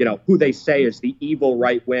for, who they say is the evil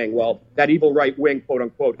right wing. Well, that evil right wing, quote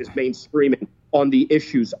unquote, is mainstreaming on the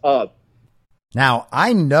issues of. Now,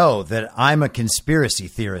 I know that I'm a conspiracy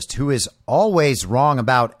theorist who is always wrong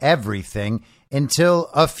about everything until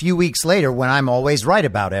a few weeks later when I'm always right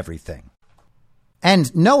about everything.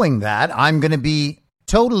 And knowing that, I'm going to be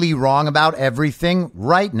totally wrong about everything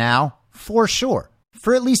right now, for sure,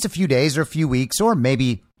 for at least a few days or a few weeks or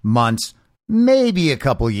maybe months, maybe a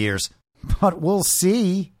couple years, but we'll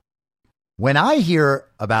see. When I hear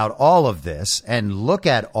about all of this and look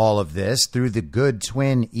at all of this through the good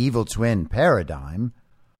twin, evil twin paradigm,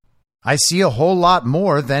 I see a whole lot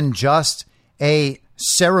more than just a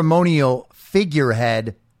ceremonial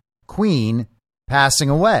figurehead queen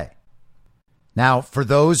passing away. Now, for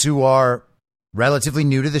those who are relatively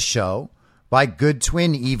new to the show, by good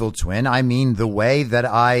twin, evil twin, I mean the way that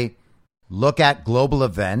I look at global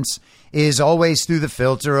events is always through the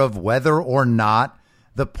filter of whether or not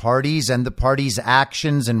the parties and the parties'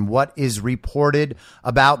 actions and what is reported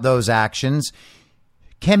about those actions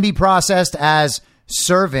can be processed as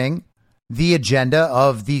serving the agenda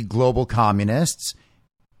of the global communists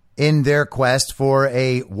in their quest for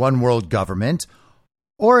a one world government,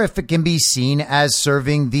 or if it can be seen as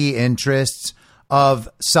serving the interests of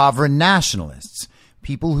sovereign nationalists,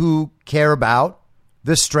 people who care about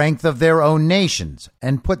the strength of their own nations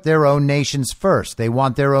and put their own nations first. They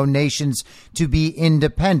want their own nations to be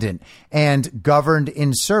independent and governed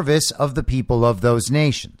in service of the people of those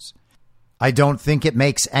nations. I don't think it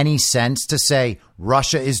makes any sense to say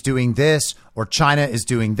Russia is doing this or China is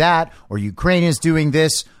doing that or Ukraine is doing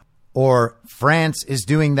this or France is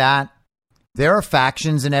doing that. There are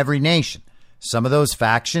factions in every nation. Some of those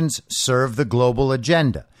factions serve the global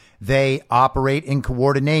agenda. They operate in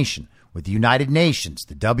coordination with the United Nations,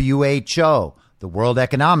 the WHO, the World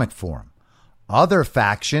Economic Forum. Other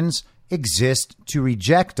factions exist to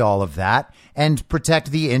reject all of that and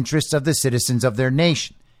protect the interests of the citizens of their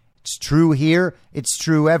nation. It's true here. It's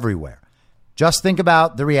true everywhere. Just think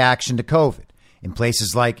about the reaction to COVID in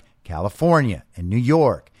places like California and New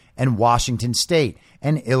York and Washington State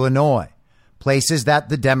and Illinois. Places that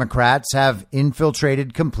the Democrats have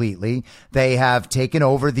infiltrated completely. They have taken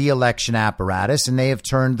over the election apparatus and they have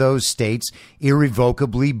turned those states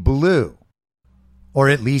irrevocably blue. Or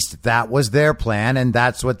at least that was their plan and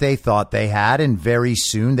that's what they thought they had. And very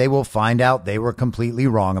soon they will find out they were completely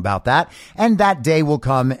wrong about that. And that day will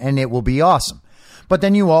come and it will be awesome. But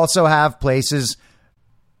then you also have places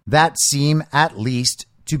that seem at least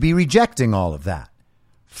to be rejecting all of that.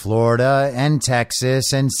 Florida and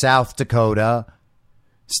Texas and South Dakota,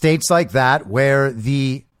 states like that where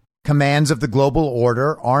the commands of the global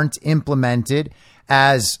order aren't implemented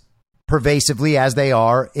as pervasively as they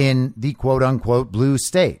are in the quote unquote blue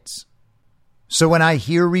states. So when I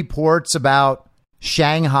hear reports about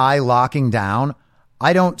Shanghai locking down,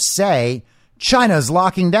 I don't say China's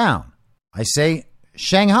locking down. I say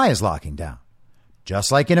Shanghai is locking down.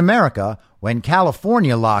 Just like in America, when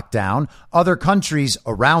California locked down, other countries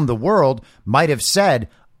around the world might have said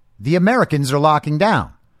the Americans are locking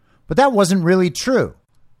down. But that wasn't really true.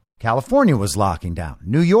 California was locking down.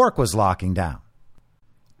 New York was locking down.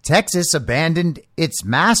 Texas abandoned its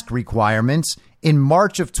mask requirements in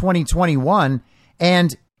March of 2021,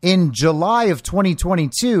 and in July of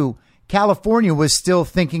 2022, California was still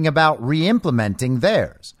thinking about re-implementing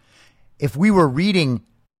theirs. If we were reading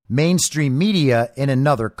mainstream media in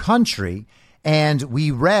another country and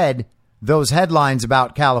we read those headlines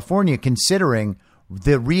about California considering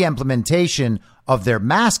the re-implementation of their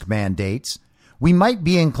mask mandates, we might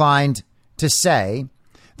be inclined to say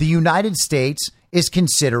the United States is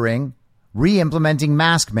considering re-implementing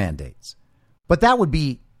mask mandates. But that would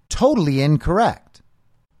be totally incorrect.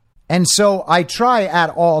 And so I try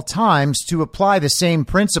at all times to apply the same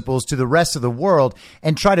principles to the rest of the world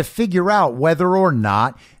and try to figure out whether or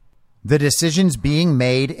not the decisions being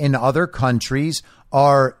made in other countries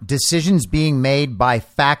are decisions being made by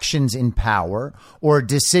factions in power or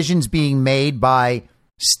decisions being made by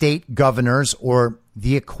state governors or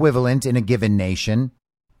the equivalent in a given nation,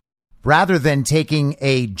 rather than taking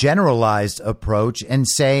a generalized approach and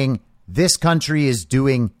saying this country is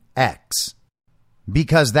doing X.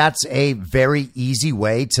 Because that's a very easy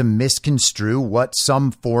way to misconstrue what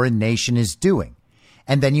some foreign nation is doing.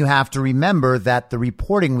 And then you have to remember that the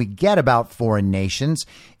reporting we get about foreign nations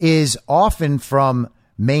is often from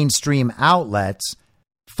mainstream outlets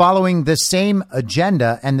following the same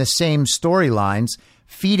agenda and the same storylines,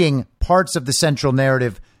 feeding parts of the central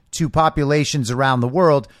narrative to populations around the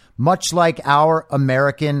world, much like our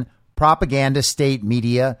American propaganda state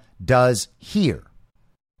media does here.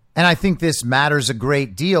 And I think this matters a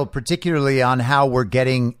great deal, particularly on how we're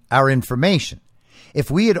getting our information.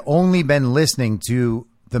 If we had only been listening to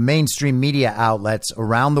the mainstream media outlets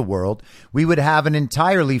around the world, we would have an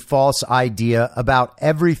entirely false idea about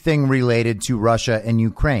everything related to Russia and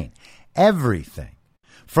Ukraine. Everything.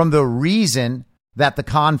 From the reason that the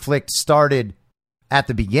conflict started at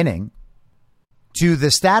the beginning to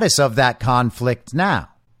the status of that conflict now.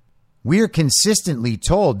 We're consistently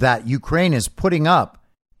told that Ukraine is putting up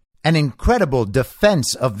an incredible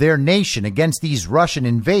defense of their nation against these Russian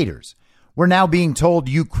invaders. We're now being told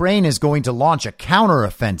Ukraine is going to launch a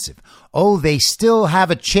counteroffensive. Oh, they still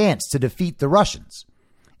have a chance to defeat the Russians.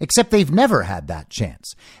 Except they've never had that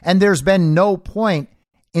chance. And there's been no point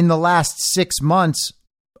in the last 6 months,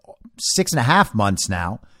 6.5 months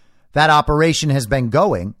now, that operation has been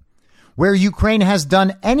going, where Ukraine has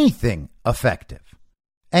done anything effective.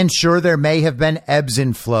 And sure, there may have been ebbs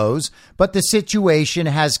and flows, but the situation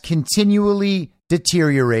has continually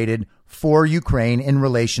deteriorated for Ukraine in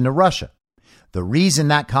relation to Russia. The reason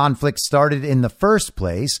that conflict started in the first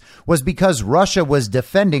place was because Russia was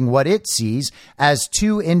defending what it sees as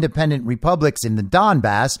two independent republics in the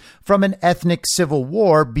Donbass from an ethnic civil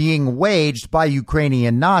war being waged by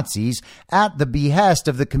Ukrainian Nazis at the behest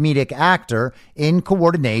of the comedic actor in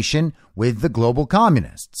coordination with the global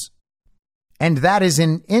communists. And that is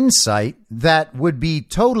an insight that would be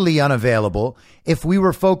totally unavailable if we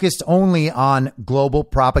were focused only on global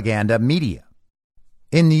propaganda media.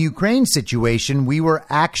 In the Ukraine situation, we were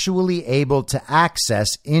actually able to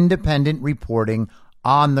access independent reporting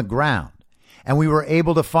on the ground. And we were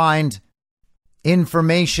able to find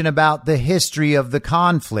information about the history of the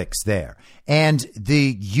conflicts there and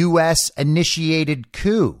the U.S. initiated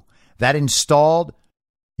coup that installed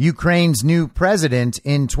Ukraine's new president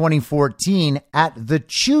in 2014 at the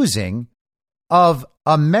choosing of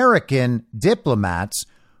American diplomats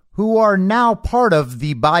who are now part of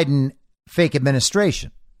the Biden fake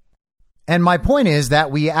administration. And my point is that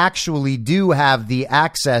we actually do have the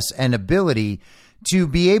access and ability to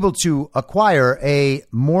be able to acquire a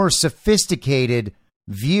more sophisticated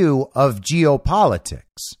view of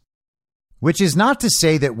geopolitics, which is not to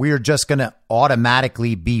say that we're just going to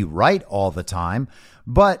automatically be right all the time.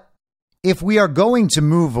 But if we are going to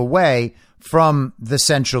move away from the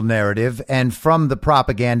central narrative and from the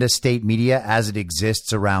propaganda state media as it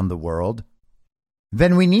exists around the world,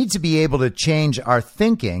 then we need to be able to change our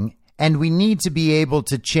thinking, and we need to be able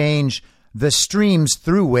to change the streams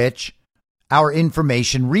through which our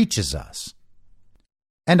information reaches us.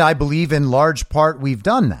 And I believe in large part we've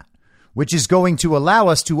done that, which is going to allow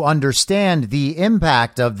us to understand the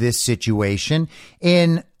impact of this situation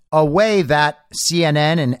in a way that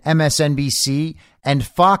CNN and MSNBC and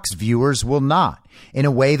Fox viewers will not, in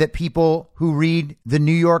a way that people who read the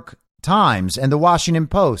New York Times and the Washington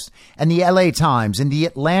Post and the LA Times and the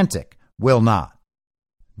Atlantic will not.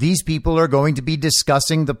 These people are going to be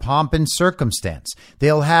discussing the pomp and circumstance.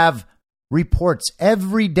 They'll have reports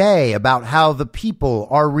every day about how the people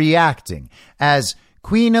are reacting as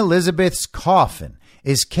Queen Elizabeth's coffin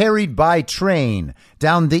is carried by train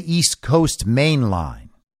down the East Coast main line.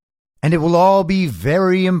 And it will all be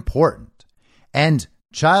very important. And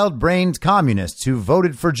child-brained communists who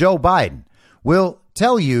voted for Joe Biden will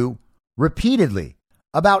tell you repeatedly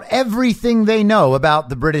about everything they know about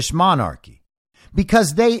the British monarchy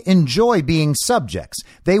because they enjoy being subjects.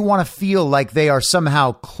 They want to feel like they are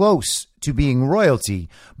somehow close to being royalty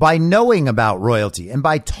by knowing about royalty and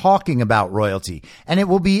by talking about royalty. And it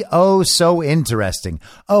will be oh so interesting.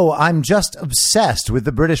 Oh, I'm just obsessed with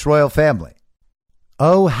the British royal family.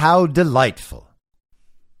 Oh, how delightful.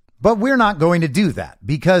 But we're not going to do that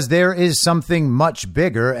because there is something much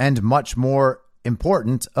bigger and much more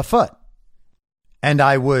important afoot. And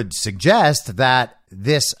I would suggest that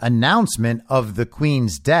this announcement of the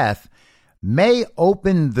Queen's death may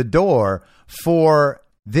open the door for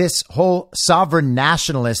this whole sovereign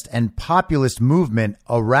nationalist and populist movement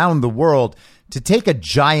around the world to take a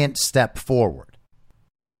giant step forward.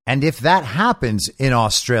 And if that happens in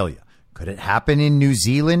Australia, could it happen in New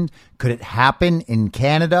Zealand? Could it happen in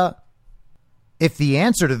Canada? If the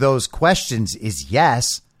answer to those questions is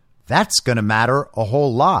yes, that's going to matter a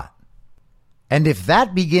whole lot. And if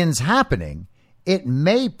that begins happening, it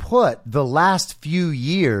may put the last few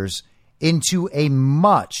years into a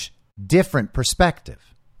much different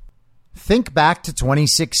perspective. Think back to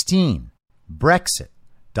 2016, Brexit.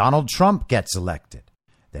 Donald Trump gets elected.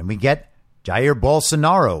 Then we get Jair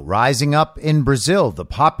Bolsonaro rising up in Brazil, the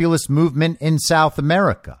populist movement in South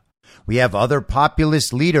America. We have other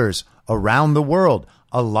populist leaders around the world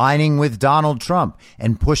aligning with Donald Trump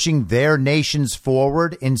and pushing their nations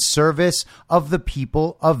forward in service of the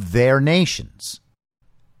people of their nations.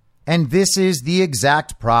 And this is the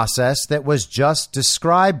exact process that was just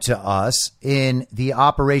described to us in the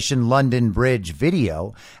Operation London Bridge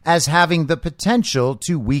video as having the potential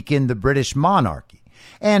to weaken the British monarchy.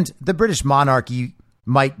 And the British monarchy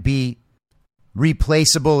might be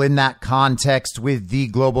replaceable in that context with the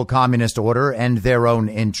global communist order and their own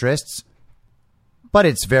interests. But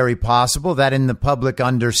it's very possible that in the public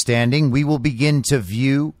understanding, we will begin to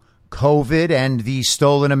view COVID and the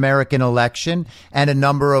stolen American election and a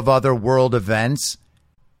number of other world events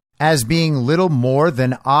as being little more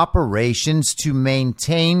than operations to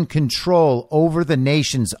maintain control over the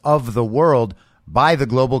nations of the world by the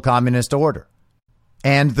global communist order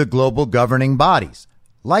and the global governing bodies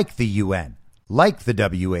like the UN, like the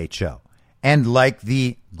WHO, and like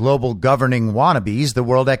the global governing wannabes, the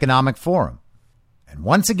World Economic Forum. And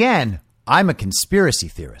once again, I'm a conspiracy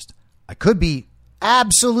theorist. I could be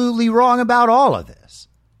absolutely wrong about all of this.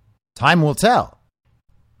 Time will tell.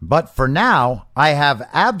 But for now, I have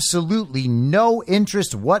absolutely no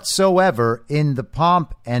interest whatsoever in the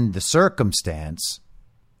pomp and the circumstance.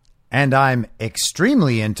 And I'm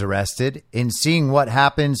extremely interested in seeing what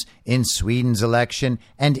happens in Sweden's election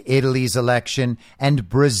and Italy's election and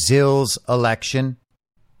Brazil's election,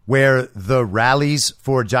 where the rallies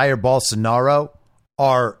for Jair Bolsonaro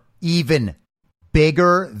are even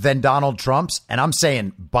bigger than Donald Trump's, and I'm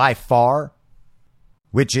saying by far,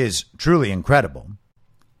 which is truly incredible.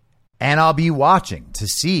 And I'll be watching to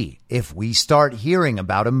see if we start hearing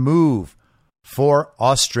about a move for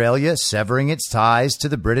Australia severing its ties to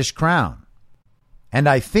the British Crown. And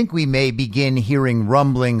I think we may begin hearing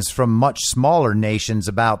rumblings from much smaller nations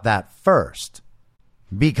about that first,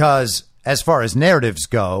 because as far as narratives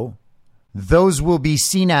go, those will be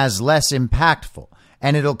seen as less impactful,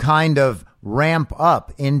 and it'll kind of ramp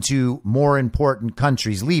up into more important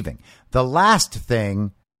countries leaving. The last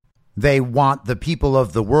thing they want the people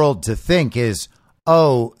of the world to think is,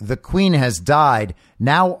 oh, the Queen has died.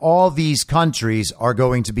 Now all these countries are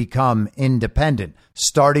going to become independent,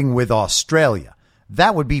 starting with Australia.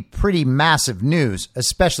 That would be pretty massive news,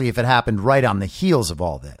 especially if it happened right on the heels of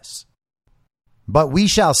all this. But we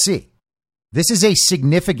shall see. This is a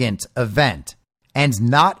significant event, and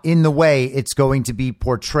not in the way it's going to be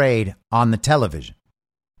portrayed on the television.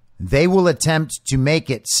 They will attempt to make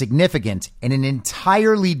it significant in an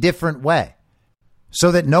entirely different way,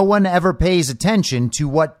 so that no one ever pays attention to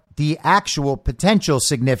what the actual potential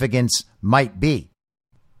significance might be.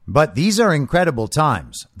 But these are incredible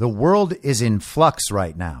times. The world is in flux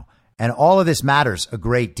right now, and all of this matters a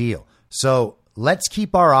great deal. So let's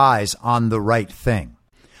keep our eyes on the right thing.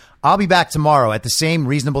 I'll be back tomorrow at the same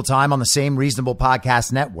reasonable time on the same reasonable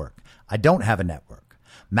podcast network. I don't have a network.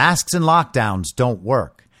 Masks and lockdowns don't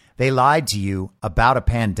work. They lied to you about a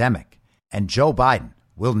pandemic, and Joe Biden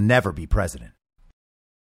will never be president.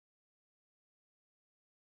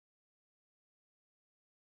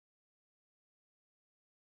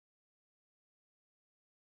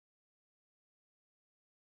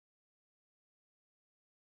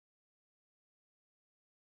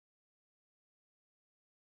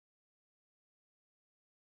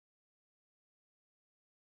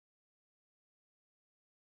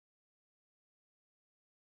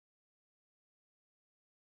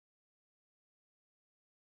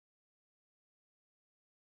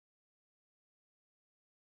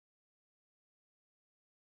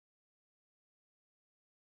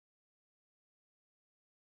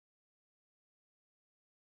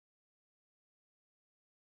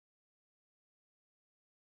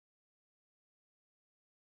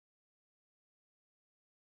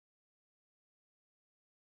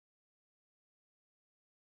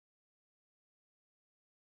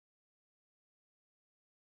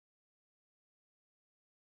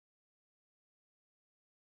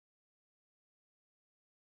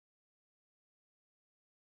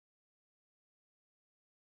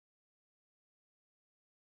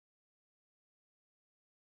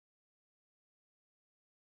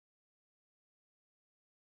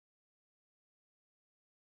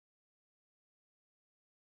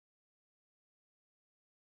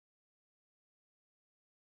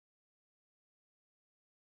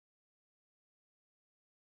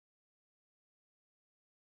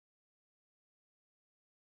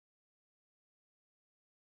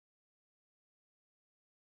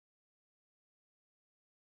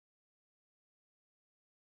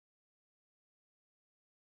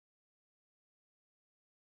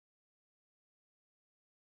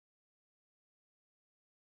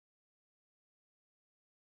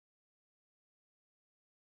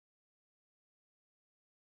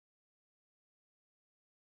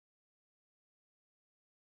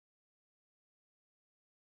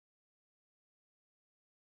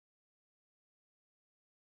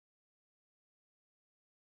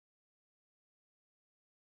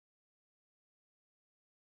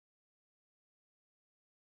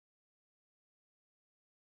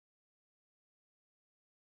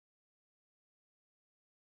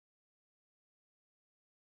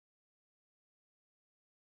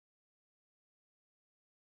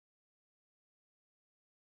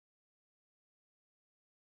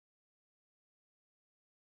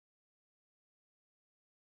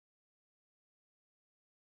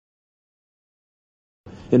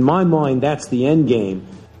 In my mind, that's the end game.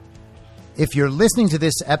 If you're listening to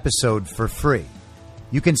this episode for free,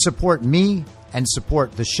 you can support me and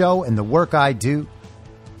support the show and the work I do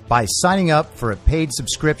by signing up for a paid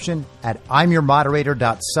subscription at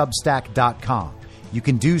imyourmoderator.substack.com. You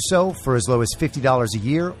can do so for as low as $50 a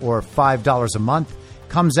year or $5 a month.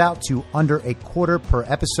 Comes out to under a quarter per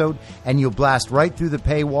episode, and you'll blast right through the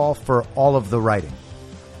paywall for all of the writing.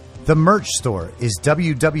 The merch store is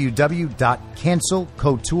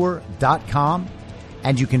www.cancelcouture.com,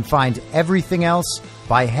 and you can find everything else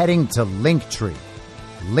by heading to Linktree.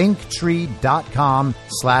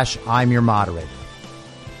 Linktree.com/I'm your moderator.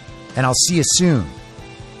 And I'll see you soon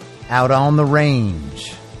out on the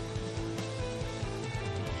range.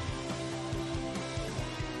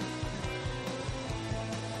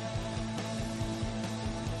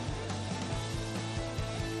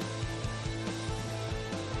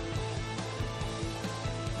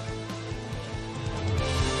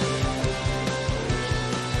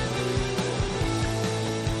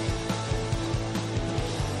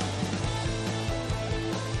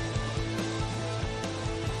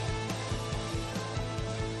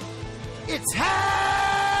 It's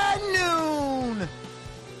high noon.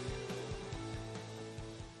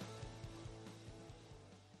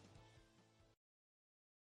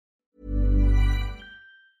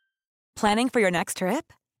 Planning for your next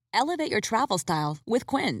trip? Elevate your travel style with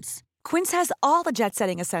Quince. Quince has all the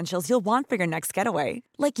jet-setting essentials you'll want for your next getaway,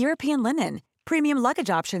 like European linen, premium luggage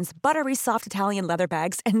options, buttery soft Italian leather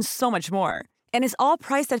bags, and so much more. And is all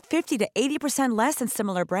priced at 50 to 80% less than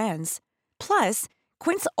similar brands. Plus,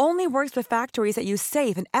 Quince only works with factories that use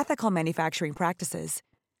safe and ethical manufacturing practices.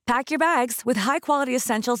 Pack your bags with high-quality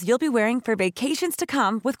essentials you'll be wearing for vacations to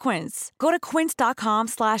come with Quince. Go to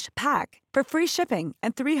quince.com/pack for free shipping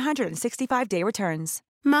and 365-day returns.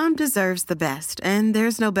 Mom deserves the best, and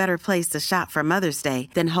there's no better place to shop for Mother's Day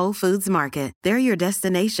than Whole Foods Market. They're your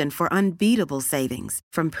destination for unbeatable savings,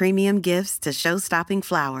 from premium gifts to show-stopping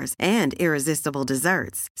flowers and irresistible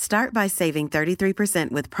desserts. Start by saving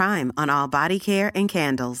 33% with Prime on all body care and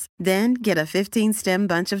candles. Then get a 15-stem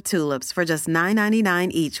bunch of tulips for just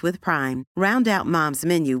 $9.99 each with Prime. Round out Mom's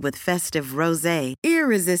menu with festive rosé,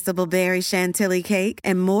 irresistible berry chantilly cake,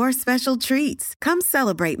 and more special treats. Come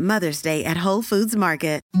celebrate Mother's Day at Whole Foods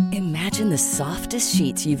Market. Imagine the softest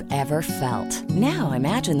sheets you've ever felt. Now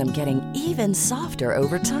imagine them getting even softer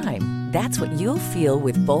over time. That's what you'll feel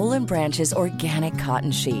with Boll & Branch's organic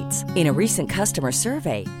cotton sheets. In a recent customer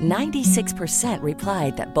survey, 96%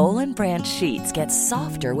 replied that Boll & Branch sheets get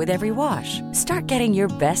softer with every wash. Start getting your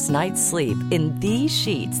best night's sleep in these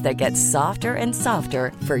sheets that get softer and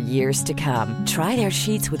softer for years to come. Try their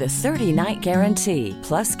sheets with a 30-night guarantee.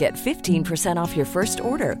 Plus, get 15% off your first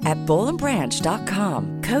order at bollandbranch.com.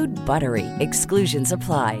 Code BUTTERY. Exclusions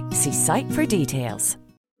apply. See site for details.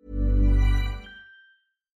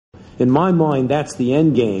 In my mind, that's the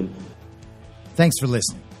end game. Thanks for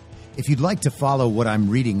listening. If you'd like to follow what I'm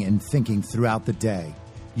reading and thinking throughout the day,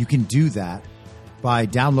 you can do that by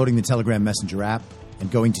downloading the Telegram Messenger app and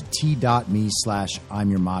going to t.me/I'm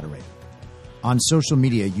your moderator. On social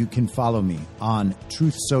media, you can follow me on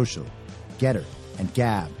Truth Social, Getter, and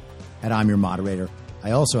Gab at I'm your moderator. I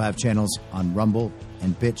also have channels on Rumble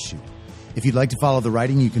and BitChute. If you'd like to follow the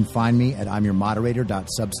writing, you can find me at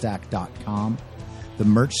imyourmoderator.substack.com. The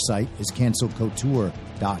merch site is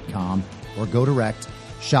cancelcouture.com, or go direct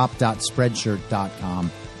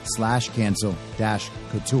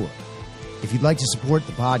shop.spreadshirt.com/cancel-couture. If you'd like to support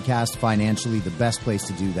the podcast financially, the best place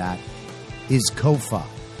to do that is Ko-Fi.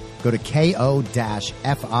 Go to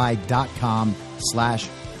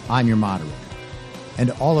ko-fi.com/I'm your moderator. And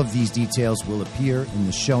all of these details will appear in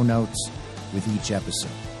the show notes with each episode.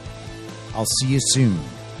 I'll see you soon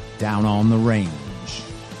down on the range.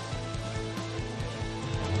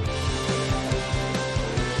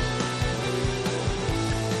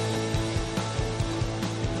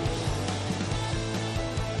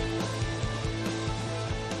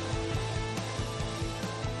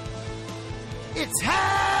 It's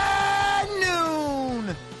high!